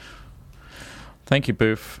awesome. Thank you,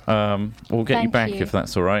 Boof. We'll get you back if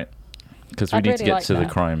that's all right, because we need to get to the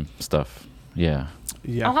crime stuff. Yeah.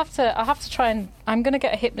 I'll have to try and I'm going to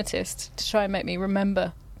get a hypnotist to try and make me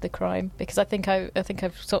remember the crime, because I think I've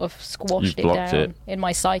sort of squashed it down in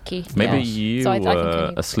my psyche. Maybe you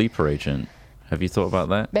were a sleeper agent. Have you thought about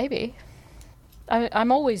that? Maybe.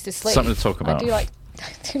 I'm always asleep. Something to talk about. I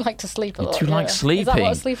do like to sleep a lot. You do like sleeping? Is that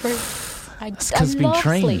what a sleeper is? I love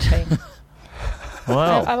trained. Sleeping.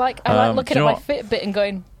 Wow. I like looking at my Fitbit and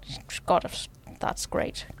going, God, that's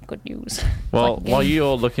great. Good news. Well, while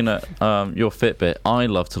you're looking at your Fitbit, I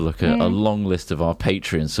love to look at a long list of our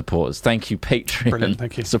Patreon supporters. Thank you,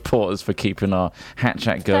 Patreon supporters, for keeping our Hat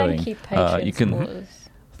Chat going. Thank you, Patreon supporters.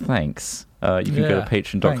 Thanks. You can go to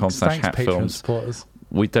patreon.com/hatfilms.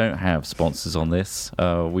 We don't have sponsors on this.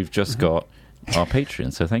 We've just got our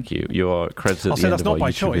Patreon, so thank you. You are credited at the end of our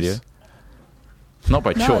YouTube video. Not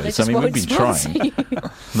by choice. I mean, we've been trying.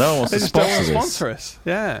 No one wants to sponsor us.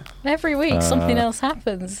 Yeah. Every week something else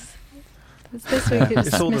happens. This week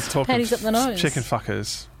it's all the talk pennies up the nose. Chicken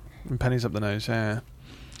fuckers. And pennies up the nose, yeah.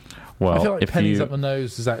 Well, I feel like pennies up the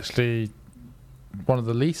nose is actually one of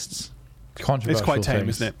the least controversial It's quite tame,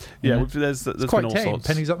 things. isn't it? Yeah, there's quite been all tame. sorts.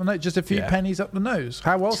 Pennies up the nose, just a few pennies up the nose.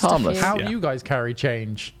 How else? How do you guys carry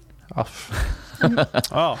change?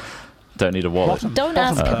 Oh, don't need a wallet. Don't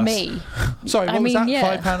ask me. Sorry, what was that?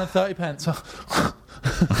 £5 and 30 pence.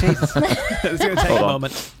 it's going to take a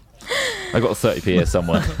moment. I got a 30p here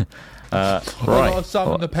somewhere. Right. I've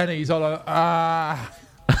summoned the pennies. There's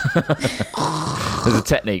a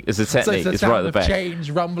technique. It's right at the back. Change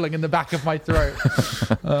rumbling in the back of my throat.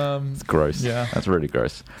 It's gross. Yeah, that's really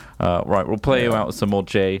gross. Right, we'll play you out with some more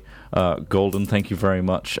Jay. Golden, thank you very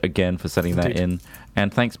much again for sending that in,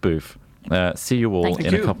 and thanks, Boof. See you all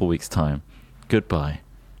in a couple weeks' time. Goodbye.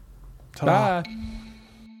 Ta-da. Bye.